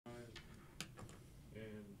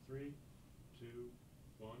Three, two,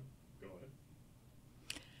 one, go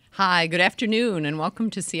ahead. Hi, good afternoon, and welcome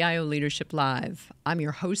to CIO Leadership Live. I'm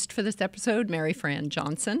your host for this episode, Maryfran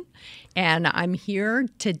Johnson, and I'm here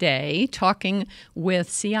today talking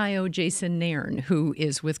with CIO Jason Nairn, who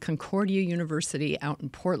is with Concordia University out in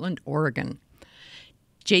Portland, Oregon.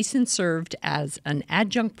 Jason served as an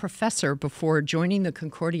adjunct professor before joining the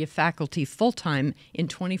Concordia faculty full-time in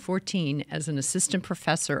 2014 as an assistant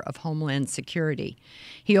professor of Homeland Security.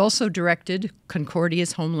 He also directed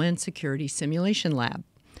Concordia's Homeland Security Simulation Lab.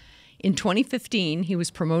 In 2015, he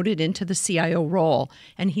was promoted into the CIO role,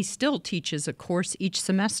 and he still teaches a course each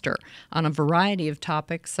semester on a variety of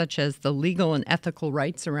topics such as the legal and ethical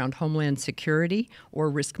rights around Homeland Security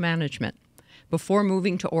or risk management. Before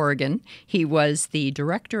moving to Oregon, he was the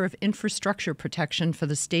Director of Infrastructure Protection for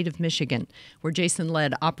the state of Michigan, where Jason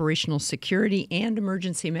led operational security and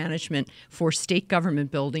emergency management for state government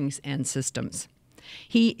buildings and systems.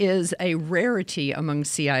 He is a rarity among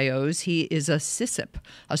CIOs. He is a CISIP,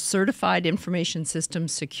 a Certified Information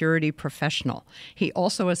Systems Security Professional. He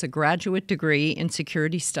also has a graduate degree in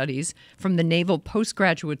security studies from the Naval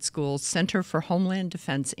Postgraduate School's Center for Homeland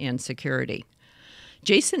Defense and Security.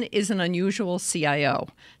 Jason is an unusual CIO,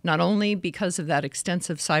 not only because of that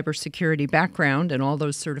extensive cybersecurity background and all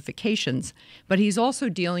those certifications, but he's also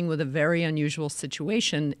dealing with a very unusual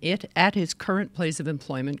situation at his current place of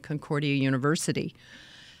employment, Concordia University.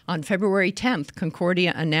 On February 10th,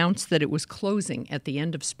 Concordia announced that it was closing at the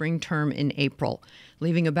end of spring term in April,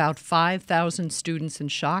 leaving about 5,000 students in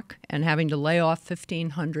shock and having to lay off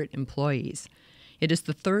 1,500 employees. It is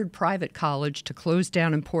the third private college to close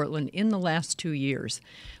down in Portland in the last 2 years,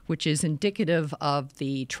 which is indicative of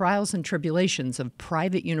the trials and tribulations of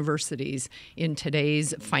private universities in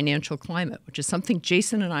today's financial climate, which is something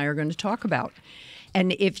Jason and I are going to talk about.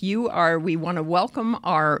 And we want to welcome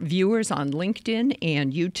our viewers on LinkedIn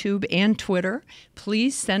and YouTube and Twitter.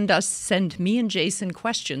 Please send me and Jason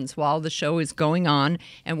questions while the show is going on,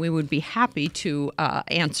 and we would be happy to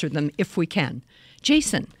answer them if we can.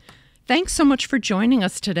 Jason, thanks so much for joining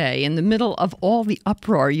us today in the middle of all the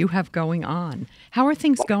uproar you have going on. How are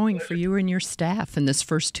things going for you and your staff in this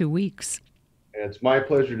first 2 weeks? It's my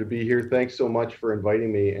pleasure to be here. Thanks so much for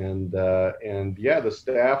inviting me. And yeah, the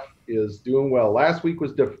staff is doing well. Last week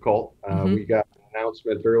was difficult. We got an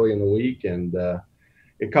announcement early in the week, and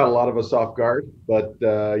it caught a lot of us off guard. But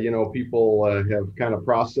people have kind of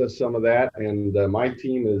processed some of that, and my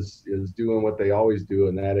team is doing what they always do,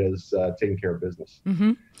 and that is taking care of business.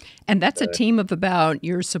 Mm-hmm. And that's a team of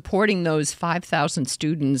you're supporting those 5,000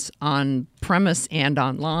 students on premise and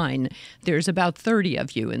online. There's about 30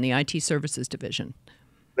 of you in the IT services division.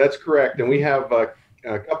 That's correct. And we have a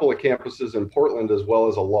couple of campuses in Portland as well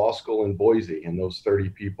as a law school in Boise, and those 30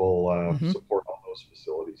 people support all those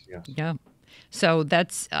facilities. Yes. Yeah. So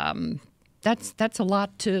that's a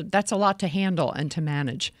lot to handle and to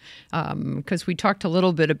manage, because we talked a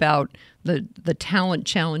little bit about the talent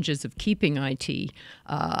challenges of keeping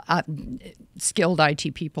skilled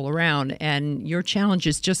IT people around, and your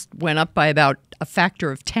challenges just went up by about a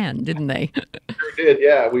factor of 10, didn't they? Sure did.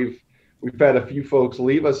 Yeah, we've had a few folks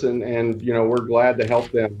leave us, and we're glad to help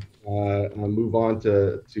them move on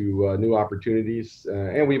to new opportunities,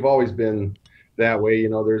 and we've always been that way.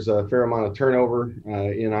 There's a fair amount of turnover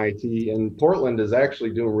in IT, and Portland is actually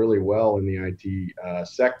doing really well in the IT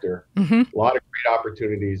sector. A lot of great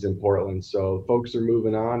opportunities in Portland. So folks are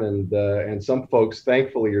moving on, and some folks,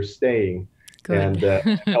 thankfully, are staying. Good.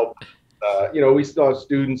 And help. We still have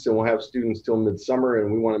students, and we'll have students till midsummer,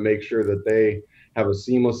 and we want to make sure that they have a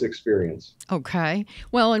seamless experience. Okay.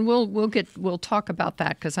 Well, and we'll talk about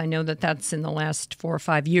that, because I know that's in the last 4 or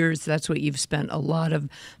 5 years. That's what you've spent a lot of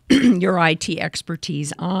your IT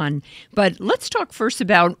expertise on. But let's talk first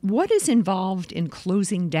about what is involved in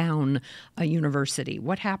closing down a university.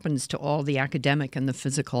 What happens to all the academic and the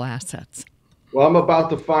physical assets? Well, I'm about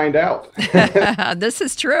to find out. This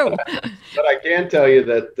is true. But I can tell you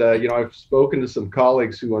that, I've spoken to some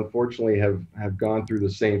colleagues who unfortunately have gone through the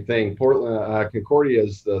same thing. Portland, Concordia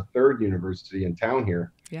is the third university in town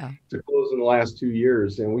here to close in the last 2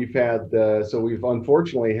 years. And we've we've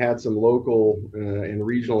unfortunately had some local and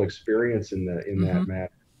regional experience in that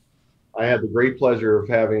matter. I had the great pleasure of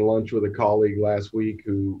having lunch with a colleague last week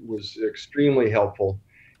who was extremely helpful.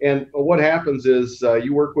 And what happens is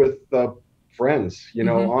you work with friends.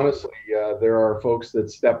 Honestly, there are folks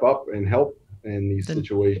that step up and help in these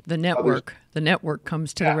situations. The network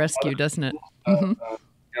comes to the rescue, doesn't it?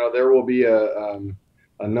 There will be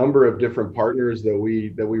a number of different partners that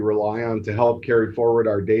we rely on to help carry forward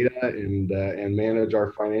our data and manage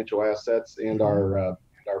our financial assets and our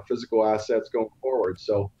physical assets going forward.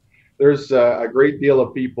 So there's a great deal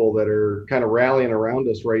of people that are kind of rallying around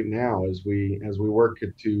us right now as we work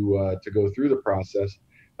to go through the process.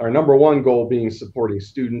 Our number one goal being supporting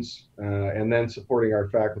students, and then supporting our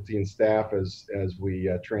faculty and staff as we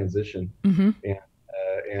transition. Mm-hmm.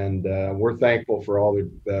 And we're thankful for all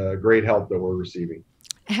the great help that we're receiving.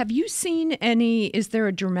 Have you seen is there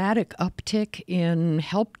a dramatic uptick in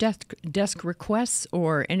help desk requests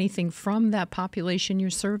or anything from that population you're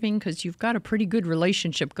serving? Because you've got a pretty good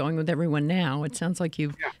relationship going with everyone now. It sounds like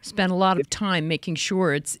you've spent a lot of time making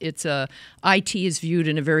sure IT is viewed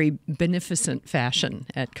in a very beneficent fashion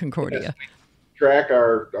at Concordia. Yes, we track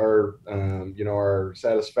our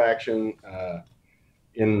satisfaction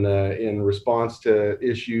in response to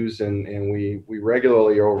issues, and we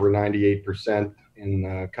regularly are over 98%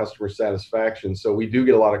 in customer satisfaction. So we do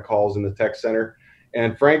get a lot of calls in the tech center.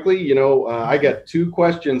 And frankly, I get two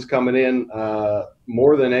questions coming in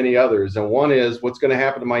more than any others. And one is, what's going to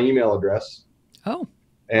happen to my email address? Oh,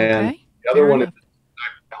 and okay. The other one is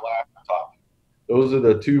my laptop. Those are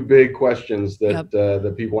the two big questions that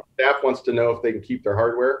the people, staff wants to know if they can keep their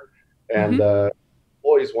hardware, and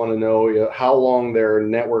employees want to know how long their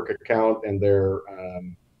network account and their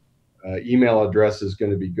email address is going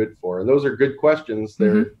to be good for. And those are good questions.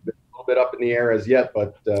 They're a little bit up in the air as yet,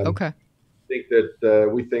 but okay. we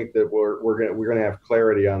think that we're going to have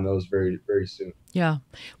clarity on those very, very soon. Yeah.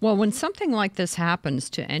 Well, when something like this happens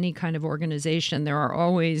to any kind of organization, there are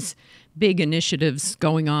always big initiatives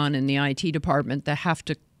going on in the IT department that have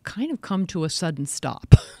to kind of come to a sudden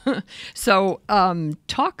stop. So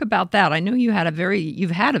talk about that. I know you've had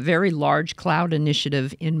a very large cloud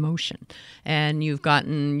initiative in motion, and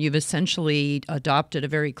you've essentially adopted a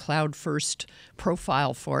very cloud first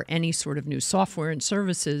profile for any sort of new software and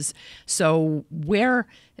services. So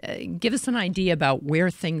give us an idea about where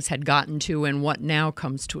things had gotten to and what now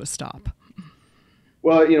comes to a stop.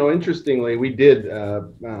 Well, interestingly, we did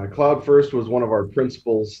cloud first was one of our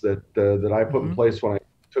principles that I put in place when I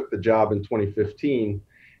took the job in 2015.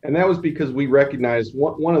 And that was because we recognized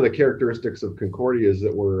one of the characteristics of Concordia is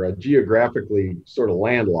that we're geographically sort of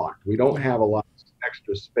landlocked. We don't have a lot of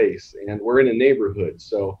extra space, and we're in a neighborhood,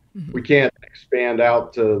 so we can't expand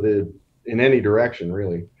out in any direction,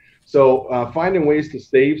 really. So finding ways to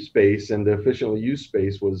save space and to efficiently use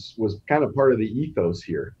space was kind of part of the ethos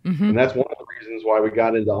here. And that's one of the reasons why we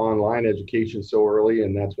got into online education so early,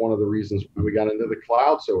 and that's one of the reasons why we got into the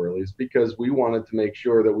cloud so early, is because we wanted to make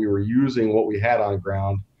sure that we were using what we had on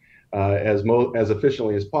ground as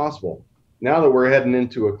efficiently as possible. Now that we're heading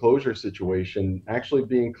into a closure situation, actually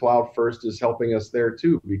being cloud first is helping us there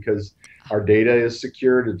too, because our data is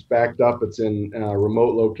secured, it's backed up, it's in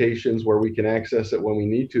remote locations where we can access it when we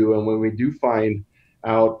need to. And when we do find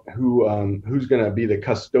out who's going to be the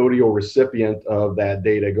custodial recipient of that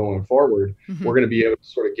data going forward, we're going to be able to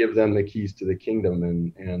sort of give them the keys to the kingdom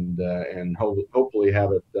and hopefully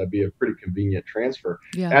have it be a pretty convenient transfer,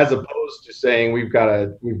 as opposed to saying we've got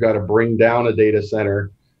to bring down a data center,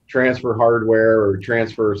 transfer hardware or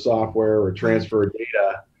transfer software or transfer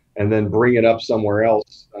data, and then bring it up somewhere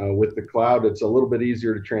else. With the cloud, it's a little bit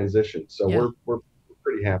easier to transition. So we're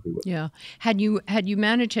pretty happy with it. Yeah. Had you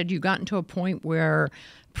gotten to a point where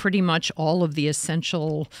pretty much all of the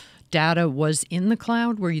essential data was in the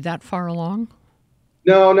cloud? Were you that far along?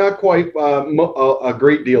 No, not quite. A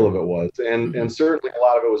great deal of it was, and certainly a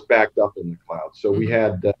lot of it was backed up in the cloud. So we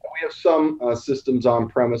have some systems on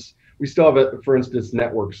premise. We still have, for instance,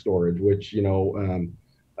 network storage, which a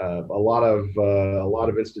lot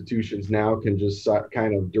of institutions now can just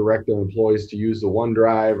kind of direct their employees to use the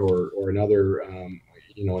OneDrive or another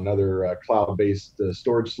cloud-based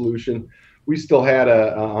storage solution. We still had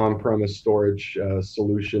a on-premise storage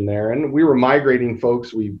solution there, and we were migrating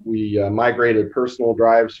folks. We migrated personal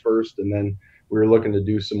drives first, and then we were looking to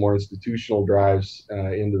do some more institutional drives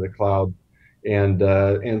into the cloud. And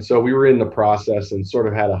so we were in the process and sort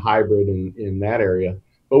of had a hybrid in that area.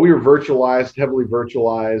 But we were heavily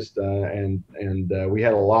virtualized, and we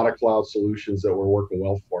had a lot of cloud solutions that were working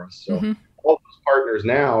well for us. So all those partners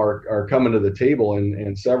now are coming to the table,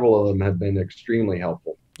 and several of them have been extremely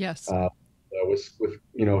helpful. Yes. With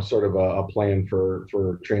sort of a plan for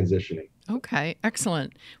transitioning. Okay,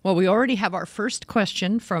 excellent. Well, we already have our first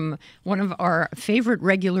question from one of our favorite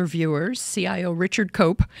regular viewers, CIO Richard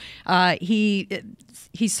Cope.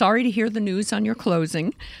 He's sorry to hear the news on your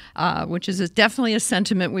closing, which is definitely a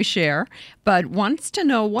sentiment we share, but wants to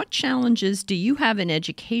know, what challenges do you have in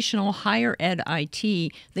educational higher ed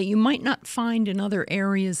IT that you might not find in other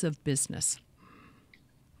areas of business?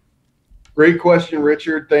 Great question,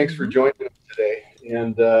 Richard. Thanks for joining us today.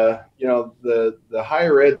 And the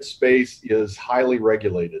higher ed space is highly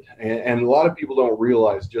regulated, and a lot of people don't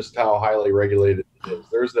realize just how highly regulated it is.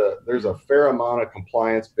 There's a fair amount of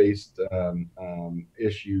compliance-based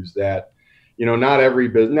issues that, not every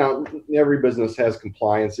business. Now, every business has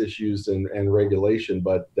compliance issues and regulation,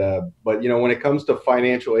 but when it comes to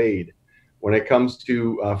financial aid, when it comes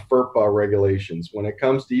to FERPA regulations, when it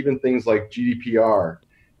comes to even things like GDPR.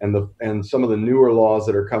 And some of the newer laws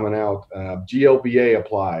that are coming out, GLBA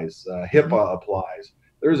applies, HIPAA applies.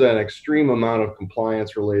 There's an extreme amount of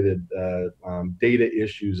compliance-related data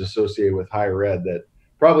issues associated with higher ed that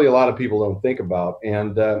probably a lot of people don't think about.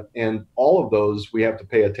 And all of those we have to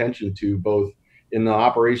pay attention to, both in the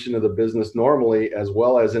operation of the business normally as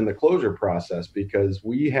well as in the closure process, because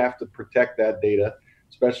we have to protect that data,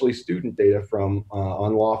 especially student data, from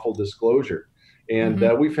unlawful disclosure. And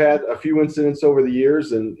we've had a few incidents over the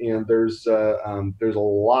years, and there's a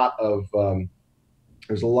lot of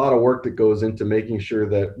work that goes into making sure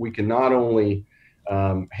that we can not only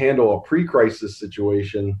handle a pre-crisis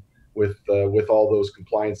situation with all those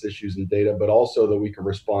compliance issues and data, but also that we can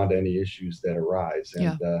respond to any issues that arise.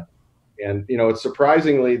 And it's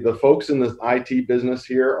surprisingly, the folks in the IT business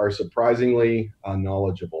here are surprisingly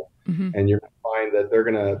knowledgeable, and you're going to find that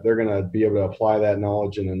they're gonna be able to apply that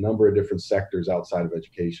knowledge in a number of different sectors outside of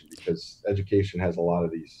education, because education has a lot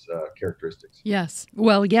of these characteristics. Yes.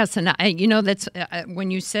 Well, yes, and that's when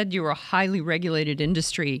you said you're a highly regulated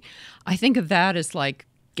industry, I think of that as like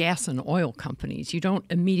gas and oil companies. You don't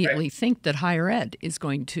immediately think that higher ed is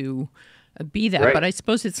going to be that, but I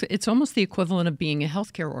suppose it's almost the equivalent of being a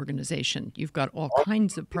healthcare organization. You've got all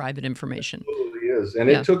kinds of private information. It absolutely is, and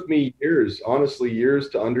it took me years, honestly, years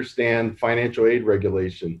to understand financial aid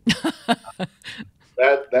regulation.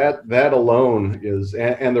 that alone is,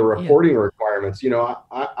 and the reporting requirements.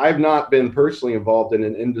 I've not been personally involved in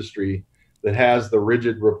an industry that has the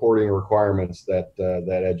rigid reporting requirements that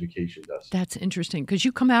education does. That's interesting, because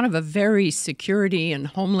you come out of a very security and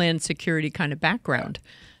homeland security kind of background.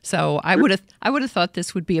 So I would have thought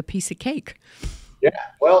this would be a piece of cake. Yeah,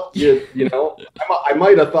 well, I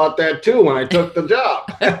might have thought that too when I took the job.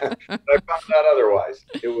 I found out otherwise.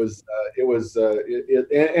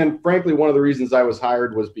 And frankly, one of the reasons I was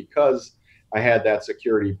hired was because I had that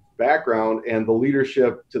security background, and the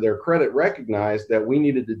leadership, to their credit, recognized that we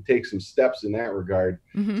needed to take some steps in that regard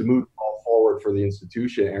to move the ball forward for the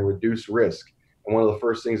institution and reduce risk. And one of the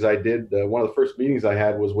first things I did, one of the first meetings I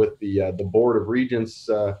had was with the Board of Regents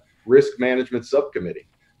Risk Management Subcommittee,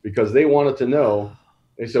 because they wanted to know.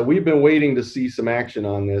 They said, "We've been waiting to see some action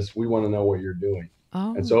on this. We want to know what you're doing."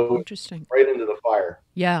 Oh, and so interesting. Right into the fire.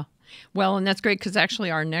 Yeah. Well, and that's great, because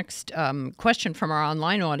actually our next question from our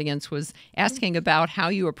online audience was asking about how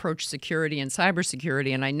you approach security and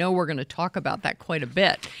cybersecurity, and I know we're going to talk about that quite a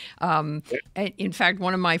bit. In fact,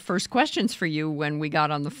 one of my first questions for you when we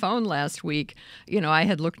got on the phone last week, I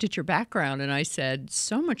had looked at your background and I said,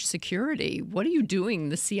 so much security. What are you doing,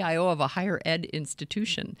 the CIO of a higher ed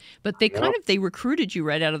institution? But they they recruited you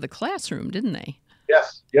right out of the classroom, didn't they?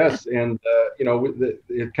 Yes, and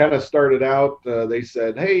it kind of started out. They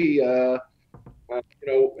said, "Hey,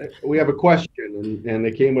 we have a question," and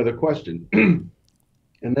they came with a question, and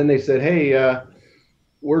then they said, "Hey,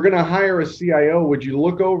 we're going to hire a CIO. Would you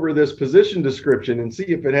look over this position description and see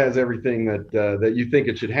if it has everything that you think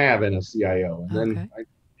it should have in a CIO?" And then I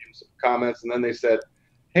gave some comments, and then they said,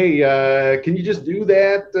 "Hey, can you just do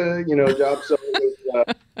that? Job." So it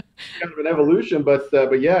was kind of an evolution, but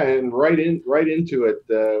yeah, and right into it,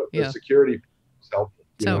 the security was helpful.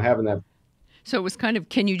 Having that. So it was kind of,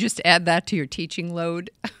 can you just add that to your teaching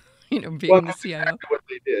load? Being the CIO. Exactly what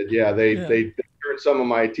they did. Yeah, they turned some of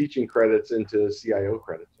my teaching credits into CIO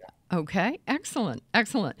credits. Yeah. Okay, excellent.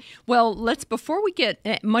 Well, before we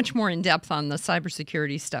get much more in depth on the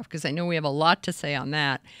cybersecurity stuff, because I know we have a lot to say on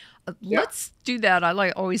that. Let's do that.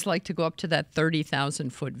 I always like to go up to that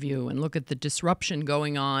 30,000-foot view and look at the disruption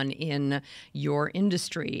going on in your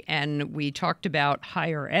industry. And we talked about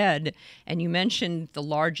higher ed, and you mentioned the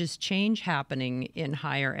largest change happening in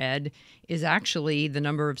higher ed is actually the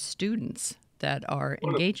number of students that are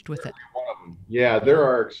engaged with it. Yeah, there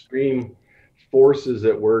are extreme forces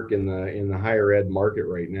at work in the higher ed market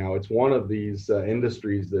right now. It's one of these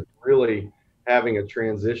industries that really having a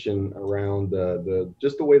transition around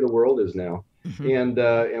just the way the world is now. And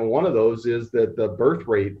one of those is that the birth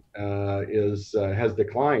rate has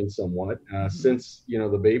declined somewhat since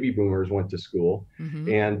the baby boomers went to school,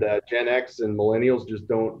 and Gen X and millennials just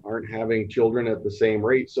aren't having children at the same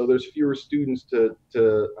rate. So there's fewer students to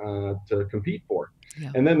compete for.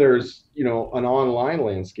 Yeah. And then there's an online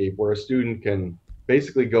landscape where a student can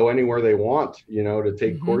basically go anywhere they want to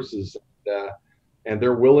take courses. and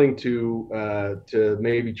they're willing to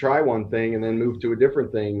maybe try one thing and then move to a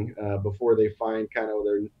different thing before they find kind of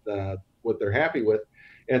what they're happy with.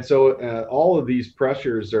 And so all of these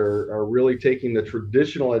pressures are really taking the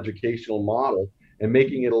traditional educational model and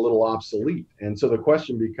making it a little obsolete. And so the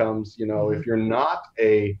question becomes, if you're not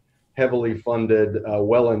a heavily funded,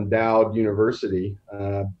 well-endowed university,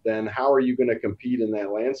 then how are you going to compete in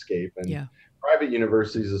that landscape? And private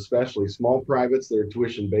universities, especially small privates that are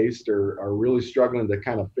tuition based, are really struggling to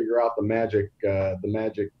kind of figure out the magic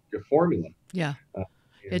formula. Yeah,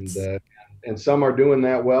 and some are doing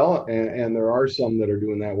that well, and there are some that are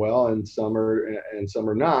doing that well, and some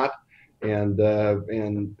are not. And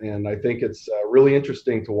I think it's really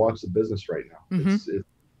interesting to watch the business right now. It's a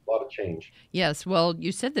lot of change. Yes. Well,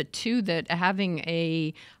 you said that too, that having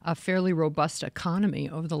a fairly robust economy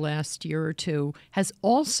over the last year or two has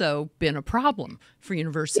also been a problem for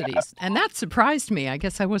universities. And that surprised me. I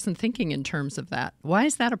guess I wasn't thinking in terms of that. Why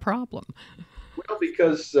is that a problem? Well,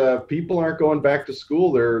 because people aren't going back to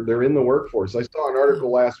school. They're in the workforce. I saw an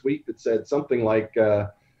article last week that said something like there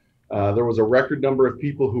was a record number of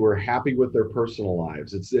people who were happy with their personal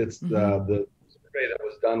lives. The survey that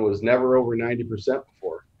was done was never over 90%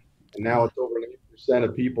 before. And now it's over 90%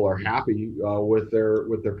 of people are happy with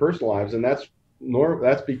their personal lives, and that's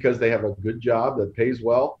because they have a good job that pays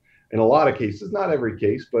well. In a lot of cases, not every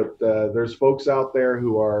case, but there's folks out there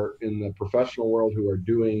who are in the professional world who are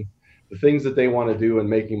doing the things that they want to do and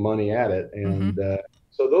making money at it. And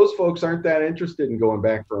so those folks aren't that interested in going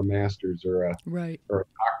back for a master's or a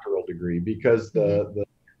doctoral degree, because the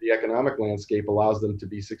economic landscape allows them to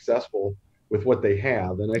be successful with what they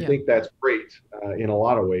have. And I think that's great in a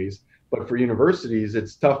lot of ways. But for universities,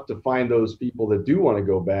 it's tough to find those people that do want to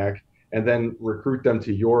go back and then recruit them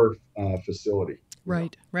to your facility.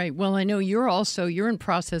 Right. Well, I know you're in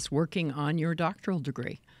process working on your doctoral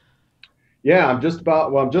degree. Yeah, I'm just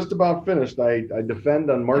about finished. I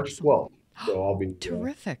defend on March 12th. So I'll be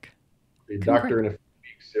terrific. A doctor in a few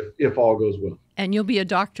weeks if all goes well. And you'll be a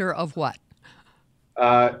doctor of what?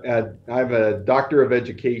 I have a doctor of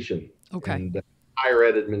education. Okay. And higher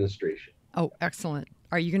ed administration. Oh, excellent.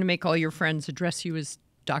 Are you going to make all your friends address you as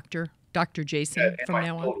Dr. Jason from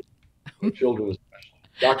now on? My children especially.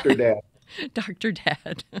 Dr. Dad. Dr.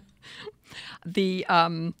 Dad.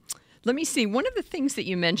 Let me see. One of the things that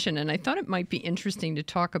you mentioned, and I thought it might be interesting to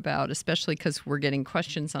talk about, especially because we're getting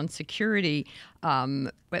questions on security.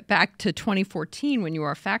 But back to 2014, when you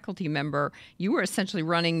were a faculty member, you were essentially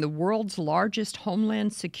running the world's largest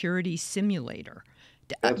homeland security simulator.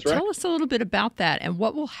 That's right. Tell us a little bit about that, and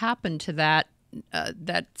what will happen to that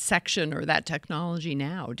section or that technology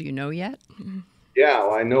now. Do you know yet? Yeah,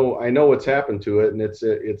 well, I know what's happened to it, and it's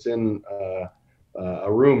in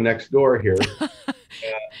a room next door here.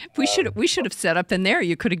 We should have set up in there.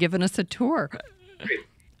 You could have given us a tour.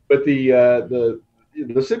 But the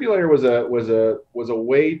simulator was a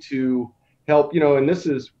way to help, and this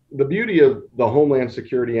is the beauty of the Homeland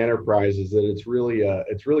Security enterprise, is that it's really a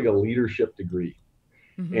leadership degree.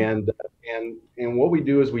 And what we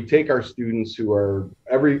do is we take our students who are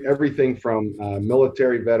everything from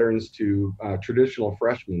military veterans to traditional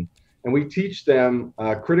freshmen, and we teach them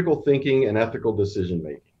critical thinking and ethical decision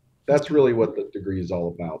making. That's really what the degree is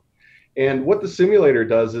all about. And what the simulator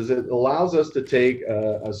does is it allows us to take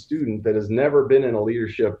a student that has never been in a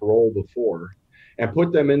leadership role before and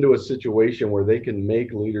put them into a situation where they can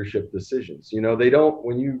make leadership decisions.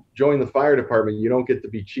 When you join the fire department, you don't get to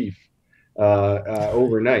be chief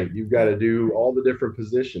overnight. You've got to do all the different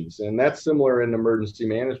positions, and that's similar in emergency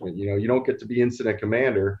management. You don't get to be incident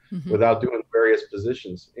commander without doing various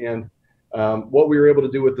positions. And what we were able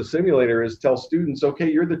to do with the simulator is tell students, okay,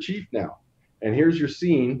 you're the chief now, and here's your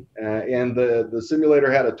scene. And the simulator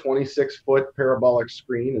had a 26-foot parabolic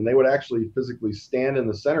screen, and they would actually physically stand in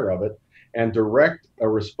the center of it and direct a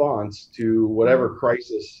response to whatever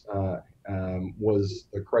crisis was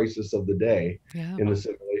the crisis of the day in the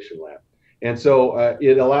simulation lab. And so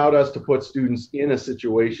it allowed us to put students in a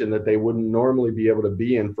situation that they wouldn't normally be able to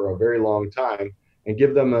be in for a very long time, and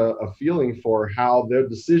give them a feeling for how their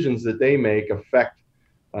decisions that they make affect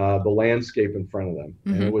the landscape in front of them.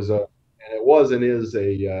 And it was and is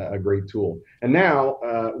a great tool. And now,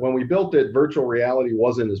 when we built it, virtual reality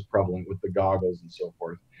wasn't as prevalent with the goggles and so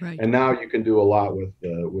forth. Right. And now you can do a lot with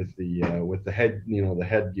the head, the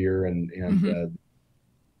headgear and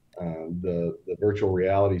the virtual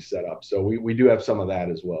reality setup. So we do have some of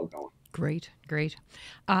that as well going. Great.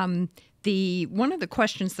 One of the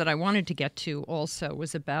questions that I wanted to get to also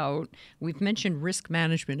was about, we've mentioned risk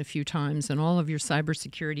management a few times and all of your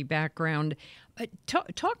cybersecurity background.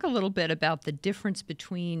 Talk a little bit about the difference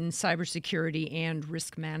between cybersecurity and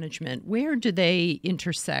risk management. Where do they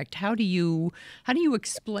intersect? How do you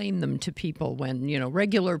explain them to people when,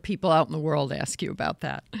 regular people out in the world ask you about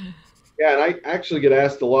that? Yeah, and I actually get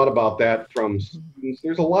asked a lot about that from students.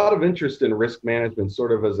 There's a lot of interest in risk management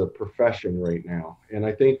sort of as a profession right now. And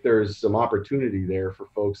I think there's some opportunity there for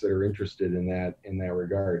folks that are interested in that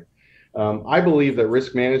regard. I believe that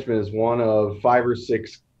risk management is one of 5 or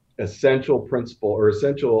 6 essential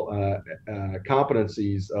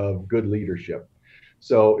competencies of good leadership.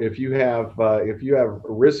 So if you have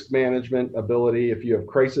risk management ability, if you have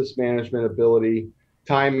crisis management ability,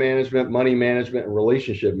 time management, money management, and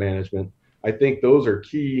relationship management, I think those are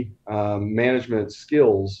key management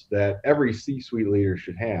skills that every C-suite leader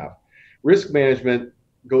should have. Risk management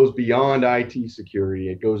goes beyond IT security.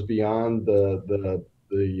 It goes beyond the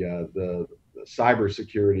cyber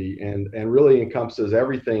security and really encompasses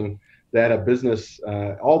everything that a business,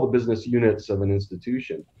 all the business units of an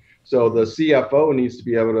institution. So the CFO needs to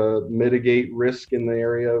be able to mitigate risk in the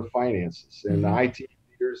area of finances, and the IT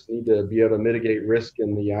leaders need to be able to mitigate risk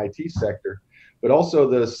in the IT sector. But also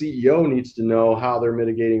the CEO needs to know how they're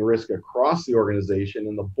mitigating risk across the organization,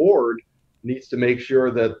 and the board needs to make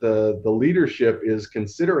sure that the leadership is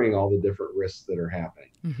considering all the different risks that are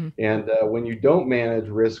happening. And when you don't manage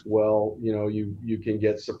risk well, you can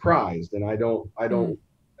get surprised. And I don't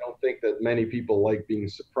think that many people like being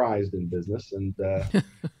surprised in business. And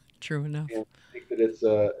true enough. And I think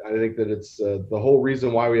that it's the whole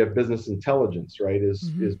reason why we have business intelligence, right? Is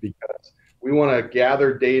because we want to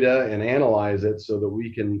gather data and analyze it so that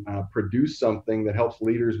we can produce something that helps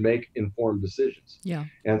leaders make informed decisions. Yeah.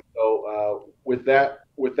 And so with that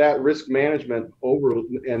risk management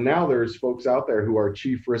and now there's folks out there who are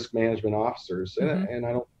chief risk management officers, and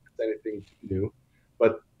I don't think it's anything new,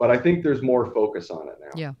 but I think there's more focus on it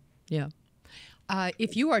now. Yeah. Yeah.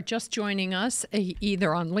 If you are just joining us,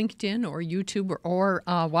 either on LinkedIn or YouTube or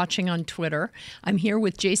watching on Twitter, I'm here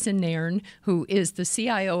with Jason Nairn, who is the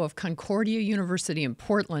CIO of Concordia University in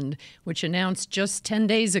Portland, which announced just 10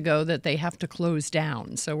 days ago that they have to close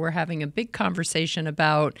down. So we're having a big conversation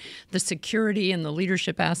about the security and the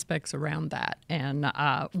leadership aspects around that. And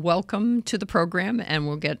welcome to the program, and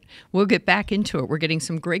we'll get back into it. We're getting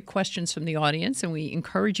some great questions from the audience, and we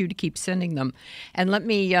encourage you to keep sending them. And let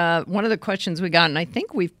me, one of the questions we got, and I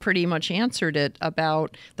think we've pretty much answered it,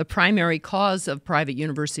 about the primary cause of private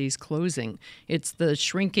universities closing. It's the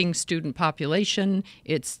shrinking student population.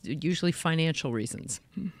 It's usually financial reasons.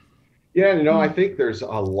 Yeah, I think there's a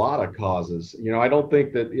lot of causes. I don't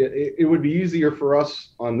think that it would be easier for us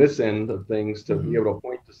on this end of things to be able to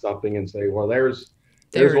point to something and say, well, there's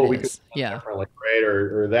what we could do differently, right?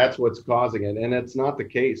 Or that's what's causing it. And it's not the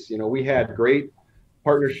case. We had great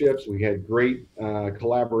partnerships, we had great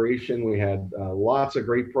collaboration, we had lots of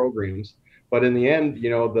great programs, but in the end,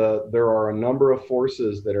 there are a number of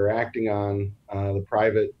forces that are acting on the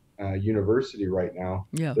private university right now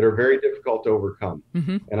that are very difficult to overcome.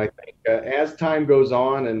 And I think as time goes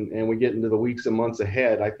on and we get into the weeks and months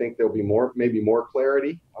ahead, I think there'll be maybe more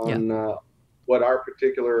clarity on what our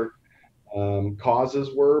particular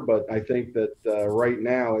causes were, but I think that right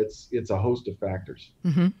now it's a host of factors.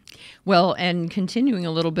 Well, and continuing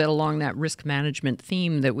a little bit along that risk management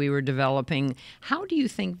theme that we were developing, how do you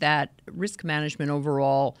think that risk management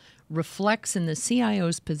overall reflects in the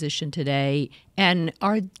CIO's position today? And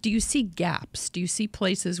do you see gaps? Do you see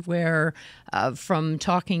places where, from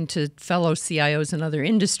talking to fellow CIOs in other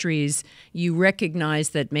industries, you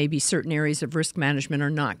recognize that maybe certain areas of risk management are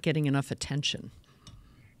not getting enough attention?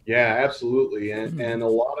 Yeah, absolutely. And a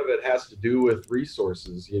lot of it has to do with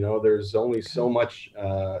resources. There's only so much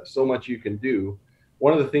you can do.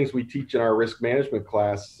 One of the things we teach in our risk management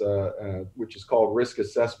class, which is called risk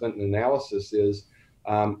assessment and analysis, is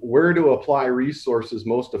where to apply resources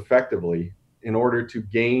most effectively in order to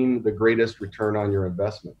gain the greatest return on your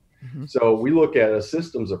investment. So we look at a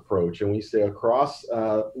systems approach, and we say across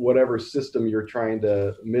whatever system you're trying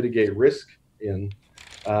to mitigate risk in,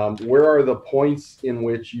 where are the points in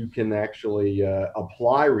which you can actually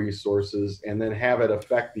apply resources and then have it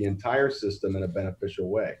affect the entire system in a beneficial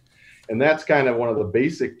way? And that's kind of one of the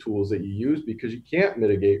basic tools that you use, because you can't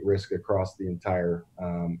mitigate risk across the entire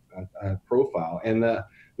profile. And the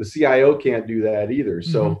CIO can't do that either.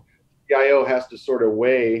 So CIO has to sort of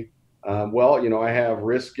weigh, I have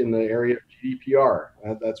risk in the area of GDPR.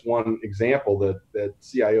 That's one example that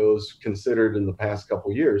CIOs considered in the past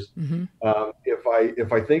couple of years. Mm-hmm.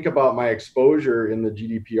 If I think about my exposure in the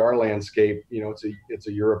GDPR landscape, it's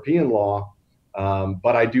a European law,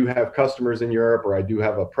 but I do have customers in Europe, or I do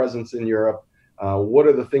have a presence in Europe. What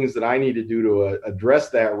are the things that I need to do to address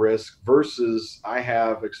that risk versus I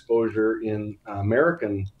have exposure in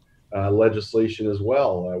American legislation as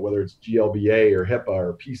well, whether it's GLBA or HIPAA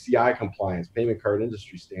or PCI compliance, payment card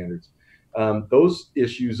industry standards. Those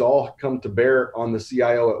issues all come to bear on the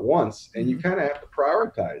CIO at once, and you kind of have to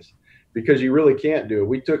prioritize because you really can't do it.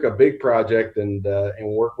 We took a big project and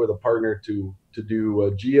worked with a partner to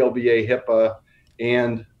do GLBA, HIPAA,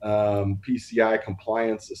 and PCI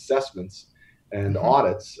compliance assessments and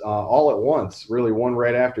audits all at once, really one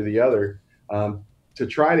right after the other, to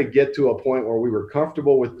try to get to a point where we were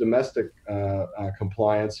comfortable with domestic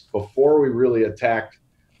compliance before we really attacked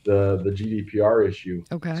the GDPR issue.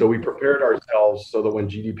 Okay. So we prepared ourselves so that when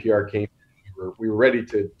GDPR came, we were ready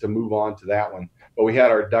to move on to that one. But we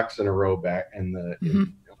had our ducks in a row back in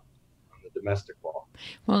the domestic law.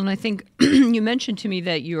 Well, and I think you mentioned to me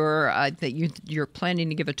that you're planning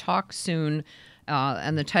to give a talk soon,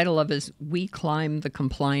 and the title of it is "We Climb the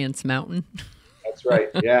Compliance Mountain." That's right.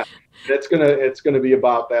 Yeah, it's gonna be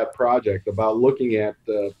about that project, about looking at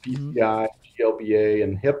PCI, GLBA,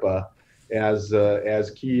 and HIPAA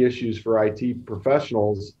as key issues for IT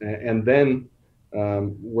professionals, and then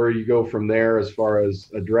where you go from there as far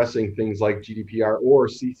as addressing things like GDPR or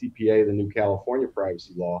CCPA, the new California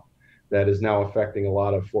privacy law that is now affecting a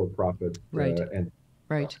lot of for-profit and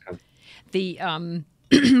right. The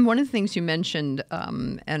one of the things you mentioned,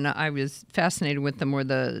 and I was fascinated with them,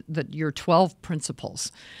 were your 12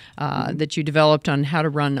 principles that you developed on how to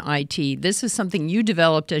run IT. This is something you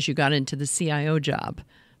developed as you got into the CIO job.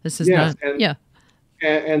 This is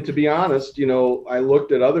And to be honest, I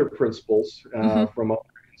looked at other principles from other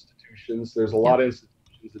institutions. There's a lot of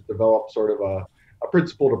institutions that develop sort of a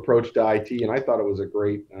principled approach to IT, and I thought it was a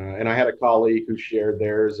great. And I had a colleague who shared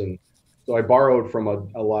theirs, and so I borrowed from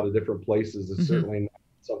a lot of different places. It's certainly not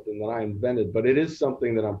something that I invented, but it is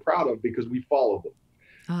something that I'm proud of because we follow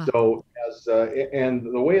them. So and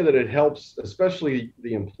the way that it helps, especially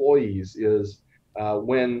the employees, is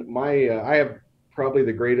when I have probably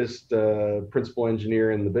the greatest principal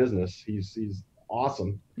engineer in the business. He's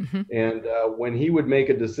awesome. And when he would make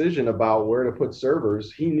a decision about where to put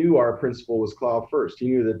servers, he knew our principle was cloud first. He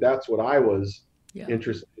knew that that's what I was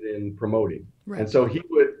interested in promoting. Right. And so he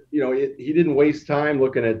would, he didn't waste time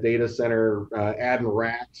looking at data center, adding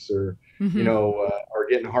racks or, or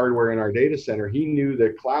getting hardware in our data center. He knew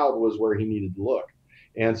that cloud was where he needed to look.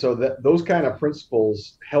 And so those kind of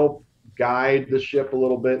principles help guide the ship a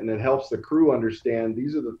little bit, and it helps the crew understand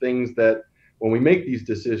these are the things that when we make these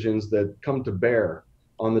decisions that come to bear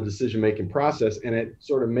on the decision-making process, and it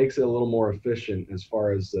sort of makes it a little more efficient as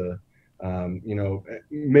far as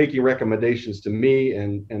making recommendations to me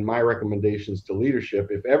and my recommendations to leadership.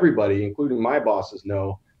 If everybody, including my bosses,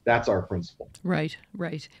 know that's our principle. Right.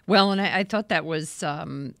 Well, and I thought that was a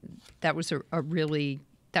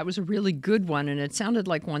really good one, and it sounded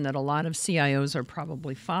like one that a lot of CIOs are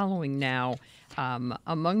probably following now.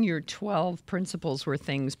 Among your 12 principles were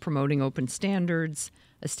things promoting open standards,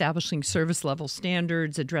 establishing service level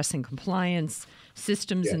standards, addressing compliance,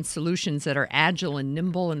 systems and solutions that are agile and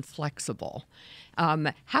nimble and flexible. How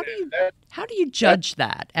do you judge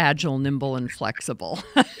that agile, nimble, and flexible?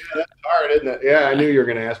 That's hard, isn't it? Yeah, I knew you were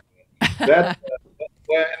going to ask me that.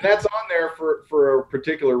 And that's on there for a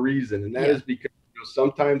particular reason, and that is because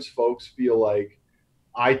sometimes folks feel like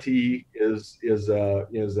IT is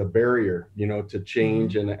a barrier, to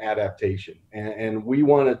change and adaptation. And we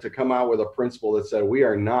wanted to come out with a principle that said we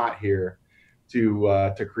are not here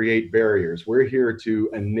to create barriers. We're here to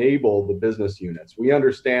enable the business units. We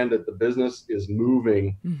understand that the business is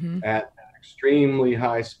moving at an extremely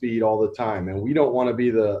high speed all the time, and we don't want to be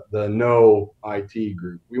the no IT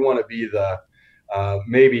group. We want to be the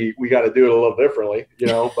maybe we got to do it a little differently,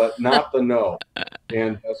 but not the no.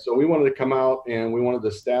 And so we wanted to come out and we wanted to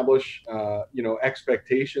establish,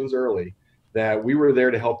 expectations early that we were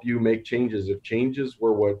there to help you make changes if changes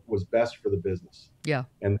were what was best for the business. Yeah.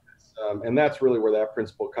 And that's really where that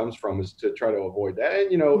principle comes from, is to try to avoid that.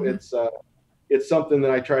 And, it's something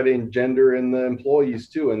that I try to engender in the employees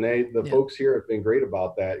too. And the folks here have been great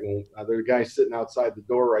about that. The guy sitting outside the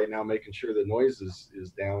door right now, making sure the noise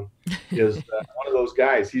is down, is one of those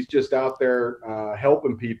guys. He's just out there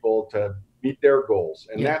helping people to meet their goals.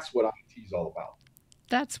 And that's what IT is all about.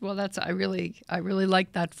 I really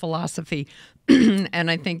like that philosophy. And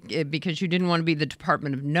I think because you didn't want to be the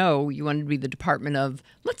department of no, you wanted to be the department of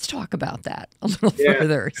let's talk about that a little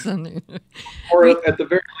further. Or at the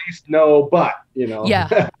very least, no, but,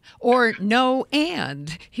 Yeah. Or no,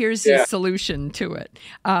 and here's a solution to it.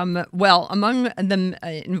 Well, among them,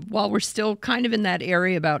 while we're still kind of in that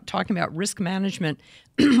area about talking about risk management,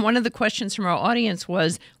 one of the questions from our audience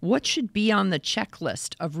was, what should be on the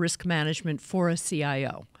checklist of risk management for a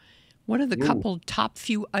CIO? What are the couple top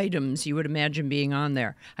few items you would imagine being on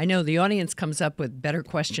there? I know the audience comes up with better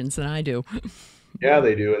questions than I do. Yeah,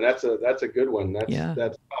 they do, and that's a good one. That's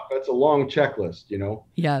tough. That's a long checklist,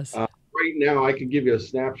 Yes. Right now, I can give you a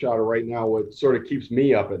snapshot of right now what sort of keeps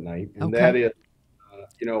me up at night, and that is,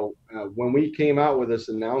 when we came out with this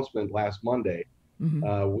announcement last Monday,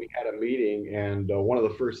 we had a meeting, and one of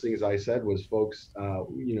the first things I said was, folks,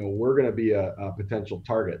 we're going to be a potential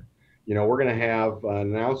target. We're going to have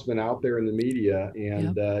an announcement out there in the media,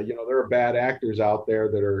 and there are bad actors out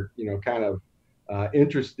there that are kind of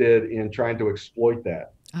interested in trying to exploit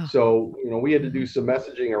that. So we had to do some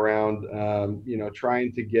messaging around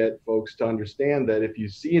trying to get folks to understand that if you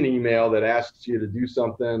see an email that asks you to do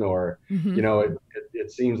something, or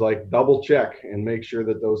it seems like, double check and make sure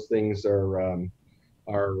that those things are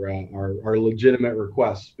legitimate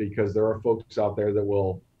requests, because there are folks out there that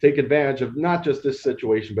will take advantage of not just this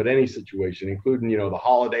situation, but any situation, including, the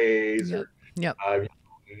holidays or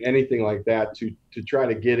anything like that, to try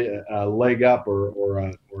to get a leg up or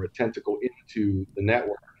a tentacle into the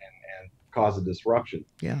network and cause a disruption.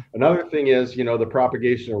 Yeah. Another thing is, the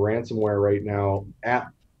propagation of ransomware right now at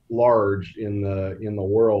large in the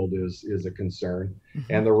world is a concern,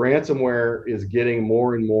 and the ransomware is getting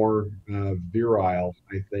more and more virile.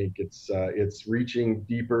 I think it's reaching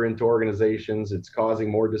deeper into organizations. It's causing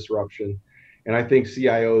more disruption, and I think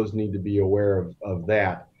CIOs need to be aware of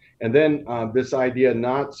that. And then this idea,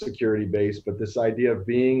 not security based, but this idea of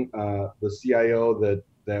being the CIO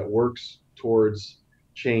that works towards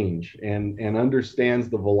change and understands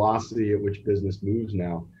the velocity at which business moves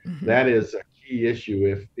now. That is a key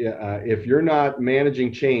issue. If you're not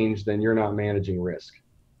managing change, then you're not managing risk.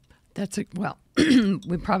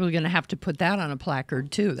 We're probably going to have to put that on a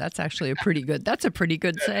placard too. That's actually a pretty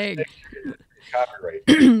good saying.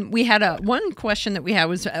 Copyright. We had one question that we had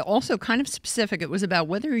was also kind of specific. It was about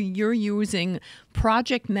whether you're using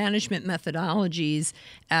project management methodologies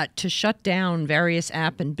to shut down various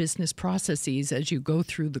app and business processes as you go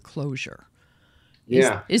through the closure.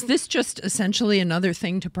 Yeah. Is this just essentially another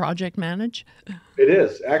thing to project manage? It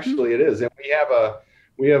is. Actually, it is. And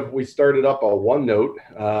we started up a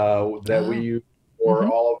OneNote that we use for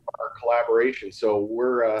all of our collaboration. So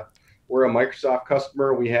we're a Microsoft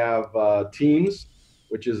customer. We have Teams,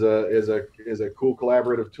 which is a cool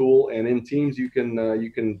collaborative tool. And in Teams, you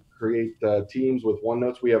can create teams with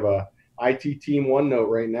OneNotes. We have a IT team OneNote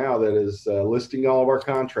right now that is listing all of our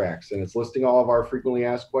contracts, and it's listing all of our frequently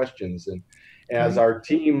asked questions. And as our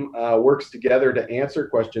team works together to answer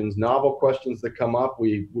questions, novel questions that come up,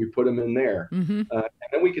 we put them in there. And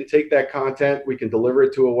then we can take that content, we can deliver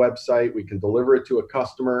it to a website, we can deliver it to a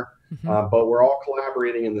customer, but we're all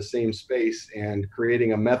collaborating in the same space and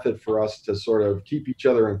creating a method for us to sort of keep each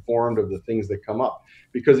other informed of the things that come up.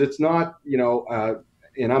 Because it's not,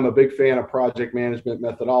 and I'm a big fan of project management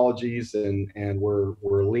methodologies, and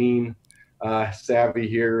we're lean savvy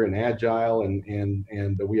here and agile,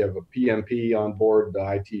 and we have a PMP on board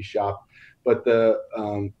the IT shop, but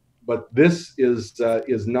this is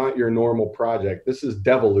not your normal project. This is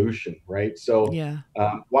devolution, right? So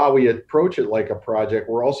while we approach it like a project,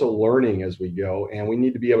 we're also learning as we go, and we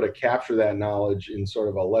need to be able to capture that knowledge in sort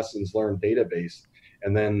of a lessons learned database,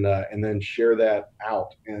 and then share that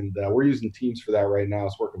out. And we're using Teams for that right now.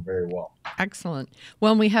 It's working very well. Excellent.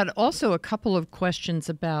 Well, we had also a couple of questions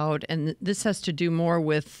about, and this has to do more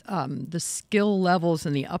with the skill levels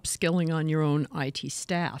and the upskilling on your own IT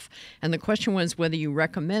staff. And the question was whether you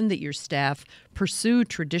recommend that your staff pursue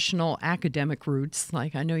traditional academic routes,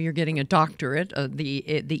 like I know you're getting a doctorate, the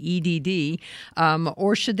EDD,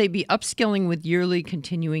 or should they be upskilling with yearly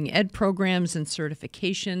continuing ed programs and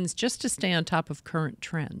certifications just to stay on top of current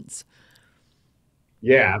trends?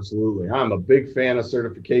 Yeah, absolutely. I'm a big fan of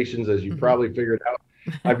certifications, as you probably figured out.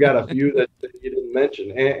 I've got a few that you didn't mention,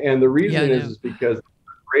 and the reason is because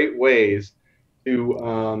they're great ways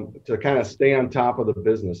to kind of stay on top of the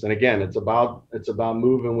business. And again, it's about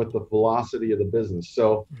moving with the velocity of the business.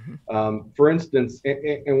 So, for instance,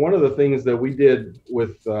 and one of the things that we did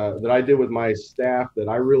that I did with my staff that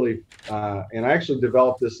I really and I actually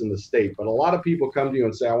developed this in the state, but a lot of people come to you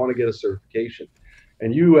and say, I want to get a certification.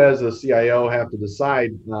 And you as a CIO have to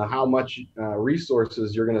decide how much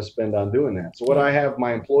resources you're going to spend on doing that. So what I have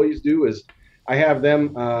my employees do is I have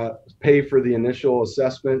them pay for the initial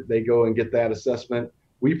assessment. They go and get that assessment.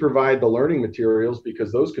 We provide the learning materials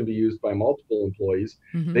because those can be used by multiple employees.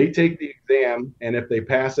 They take the exam, and if they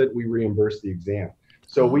pass it, we reimburse the exam.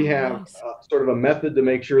 So we have sort of a method to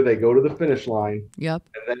make sure they go to the finish line. Yep.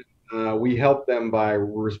 And then we help them by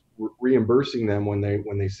reimbursing them when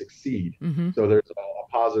they succeed. So there's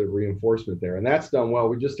a positive reinforcement there, and that's done well.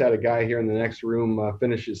 We just had a guy here in the next room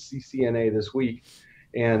finish his CCNA this week.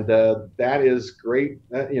 And that is great.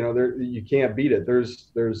 You can't beat it. There's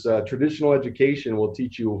traditional education will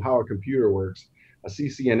teach you how a computer works. A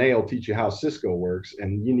CCNA will teach you how Cisco works,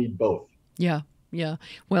 and you need both. Yeah, yeah.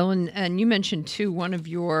 Well, and you mentioned too, one of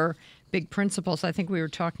your big principles. I think we were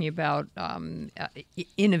talking about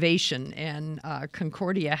innovation, and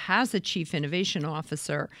Concordia has a chief innovation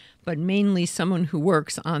officer, but mainly someone who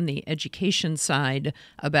works on the education side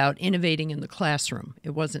about innovating in the classroom.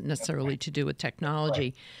 It wasn't necessarily to do with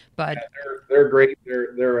technology, but they're great.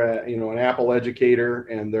 They're an Apple educator,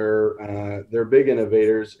 and they're big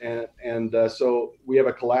innovators, and so we have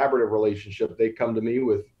a collaborative relationship. They come to me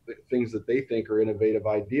with things that they think are innovative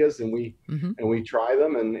ideas, and we try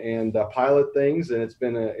them and pilot things, and it's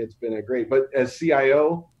been a great. But as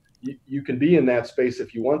CIO, you can be in that space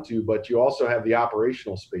if you want to, but you also have the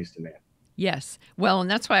operational space to manage. Yes. Well,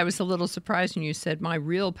 and that's why I was a little surprised when you said my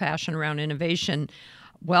real passion around innovation.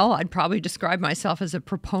 Well, I'd probably describe myself as a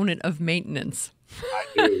proponent of maintenance. I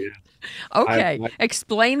do, yeah. Okay,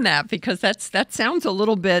 explain that, because that sounds a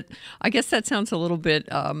little bit. I guess that sounds a little bit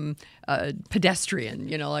pedestrian.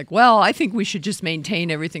 Like, well, I think we should just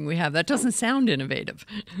maintain everything we have. That doesn't sound innovative.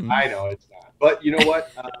 I know it's not, but you know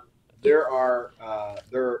what? There are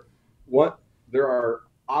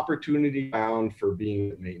opportunities found for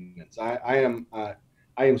being maintenance.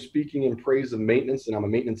 I am speaking in praise of maintenance, and I'm a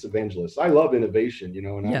maintenance evangelist. I love innovation,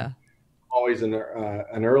 and I'm always an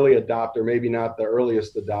early adopter, maybe not the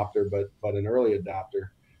earliest adopter, but an early adopter.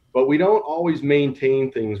 But we don't always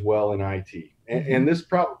maintain things well in IT, and this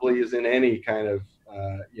probably is in any kind of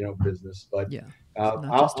business. But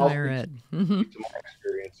not just higher ed. To my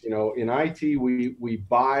experience, in IT, we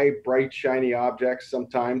buy bright, shiny objects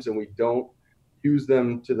sometimes, and we don't use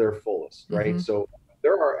them to their fullest, right? So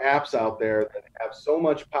there are apps out there that have so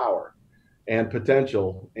much power and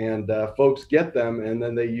potential, and folks get them, and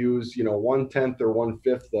then they use 1/10 or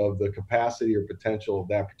 1/5 of the capacity or potential of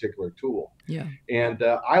that particular tool. Yeah. And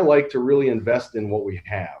I like to really invest in what we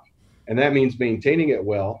have, and that means maintaining it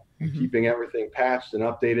well, and keeping everything patched and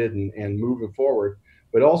updated and moving forward,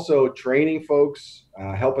 but also training folks,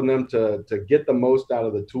 helping them to get the most out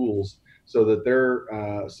of the tools, so that they're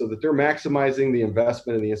maximizing the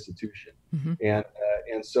investment in the institution.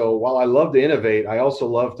 And so while I love to innovate, I also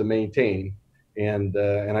love to maintain, and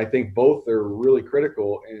I think both are really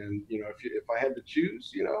critical. And if I had to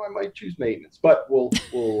choose, I might choose maintenance, but we'll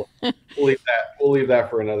leave that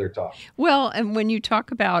for another talk. Well, and when you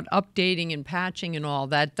talk about updating and patching and all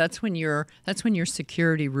that, that's when your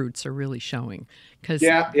security roots are really showing.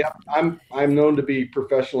 I'm known to be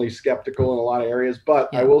professionally skeptical in a lot of areas,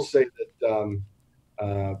 but I will say that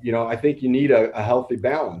I think you need a healthy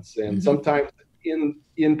balance, and sometimes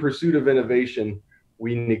in pursuit of innovation,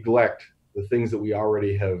 we neglect the things that we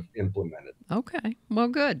already have implemented. Okay, well,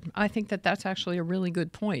 good. I think that's actually a really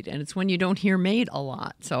good point, and it's when you don't hear made a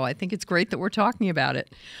lot. So I think it's great that we're talking about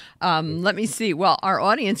it. Let me see. Well, our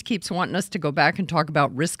audience keeps wanting us to go back and talk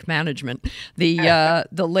about risk management. The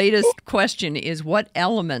latest question is, what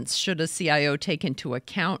elements should a CIO take into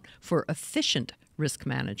account for efficient risk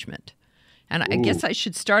management? And I guess I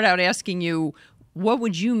should start out asking you, what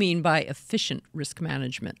would you mean by efficient risk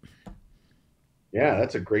management? Yeah,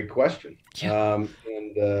 that's a great question. And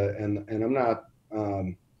I'm not,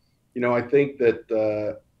 I think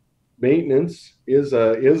that maintenance is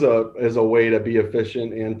a way to be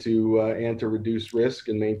efficient and to reduce risk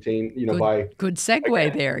and maintain, good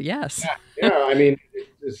segue there. Yes. Yeah. I mean,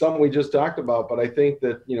 it's something we just talked about, but I think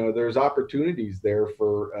that, there's opportunities there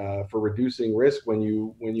for reducing risk when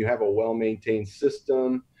you have a well-maintained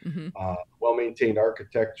system, well-maintained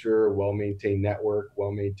architecture, well-maintained network,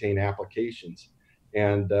 well-maintained applications.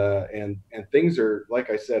 And things are, like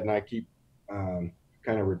I said, and I keep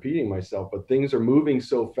kind of repeating myself, but things are moving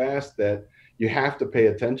so fast that you have to pay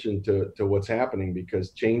attention to what's happening,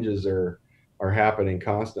 because changes are happening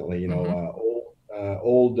constantly.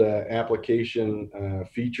 Old application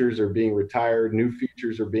features are being retired, new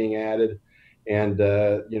features are being added, and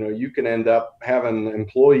you can end up having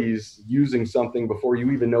employees using something before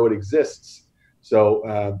you even know it exists.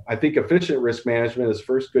 So I think efficient risk management is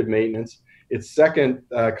first good maintenance. it's second,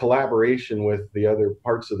 collaboration with the other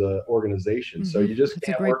parts of the organization. So you just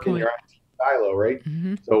can't work in your IT silo, right?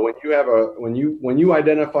 So when you have when you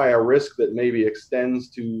identify a risk that maybe extends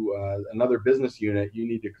to another business unit, you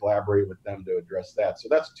need to collaborate with them to address that. So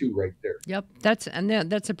that's two right there. Yep,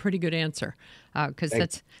 that's a pretty good answer, because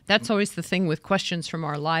that's always the thing with questions from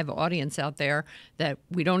our live audience out there, that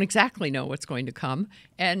we don't exactly know what's going to come.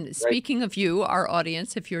 And speaking of you, our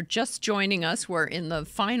audience, if you're just joining us, we're in the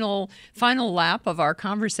final lap of our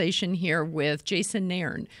conversation here with Jason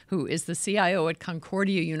Nairn, who is the CIO at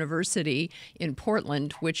Concordia University in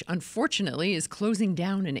Portland, which unfortunately is closing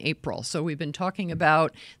down in April. So we've been talking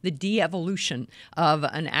about the de-evolution of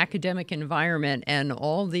an academic environment and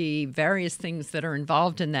all the various things that are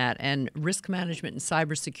involved in that, and risk management and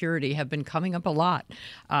cybersecurity have been coming up a lot.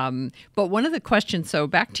 But one of the questions, so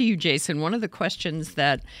back to you, Jason, one of the questions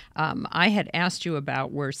that I had asked you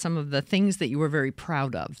about were some of the things that you were very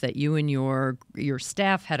proud of, that you and your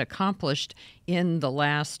staff had accomplished in the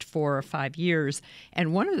last 4 or 5 years.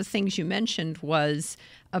 And one of the things you mentioned was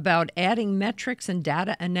about adding metrics and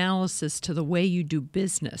data analysis to the way you do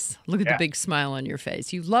business. Look at the big smile on your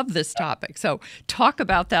face. You love this topic. So talk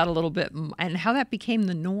about that a little bit and how that became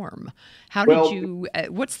the norm. How did you,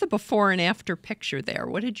 what's the before and after picture there?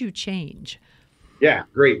 What did you change? Yeah,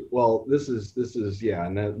 great. Well, this is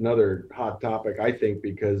another hot topic, I think,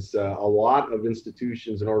 because a lot of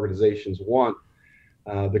institutions and organizations want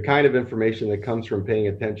the kind of information that comes from paying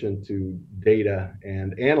attention to data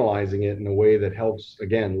and analyzing it in a way that helps,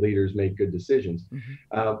 again, leaders make good decisions.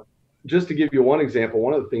 Just to give you one example,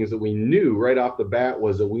 one of the things that we knew right off the bat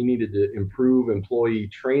was that we needed to improve employee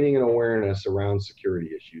training and awareness around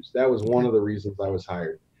security issues. That was one of the reasons I was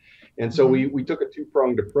hired. And so we took a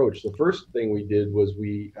two-pronged approach. The first thing we did was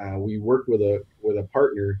we worked with a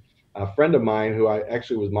partner, a friend of mine who I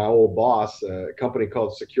actually was my old boss. A company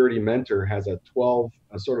called Security Mentor has a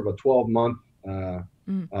 12-month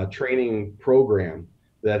training program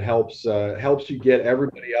that helps you get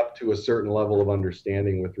everybody up to a certain level of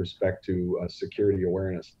understanding with respect to security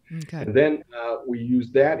awareness. And then we use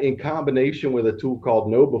that in combination with a tool called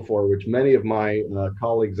KnowBefore, which many of my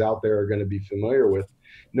colleagues out there are going to be familiar with.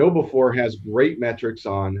 KnowBefore has great metrics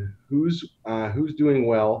on who's doing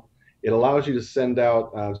well. It allows you to send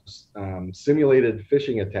out simulated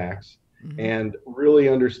phishing attacks and really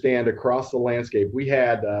understand across the landscape. We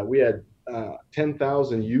had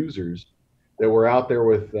 10,000 users that were out there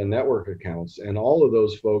with network accounts, and all of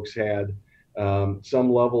those folks had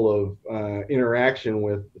some level of interaction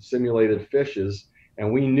with simulated phishes.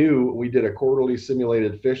 And we did a quarterly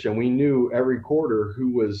simulated phish, and we knew every quarter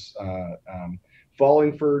who was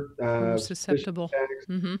falling for susceptible.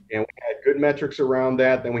 And we had good metrics around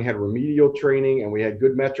that. Then we had remedial training, and we had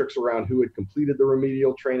good metrics around who had completed the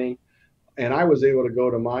remedial training. And I was able to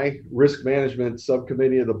go to my risk management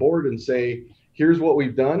subcommittee of the board and say, here's what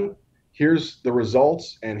we've done, here's the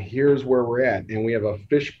results, and here's where we're at. And we have a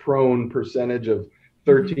phish prone percentage of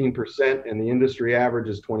 13%, and the industry average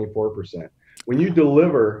is 24%. When you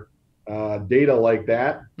deliver data like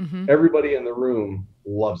that, everybody in the room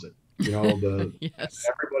loves it. You know,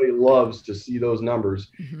 everybody loves to see those numbers.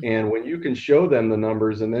 And when you can show them the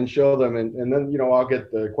numbers and then show them, and then, you know, I'll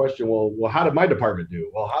get the question, well, how did my department do?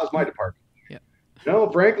 Well, how's my department? No,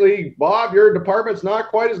 frankly, Bob, your department's not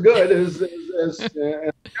quite as good as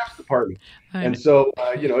Jeff's department. And so,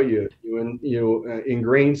 you know, you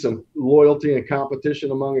ingrain some loyalty and competition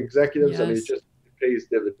among executives. I mean, it just pays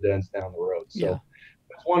dividends down the road. So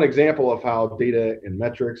that's one example of how data and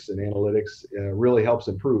metrics and analytics really helps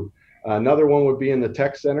improve. Another one would be in the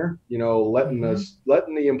tech center, you know, letting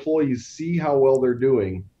the employees see how well they're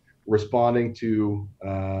doing responding to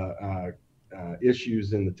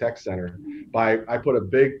issues in the tech center. I put a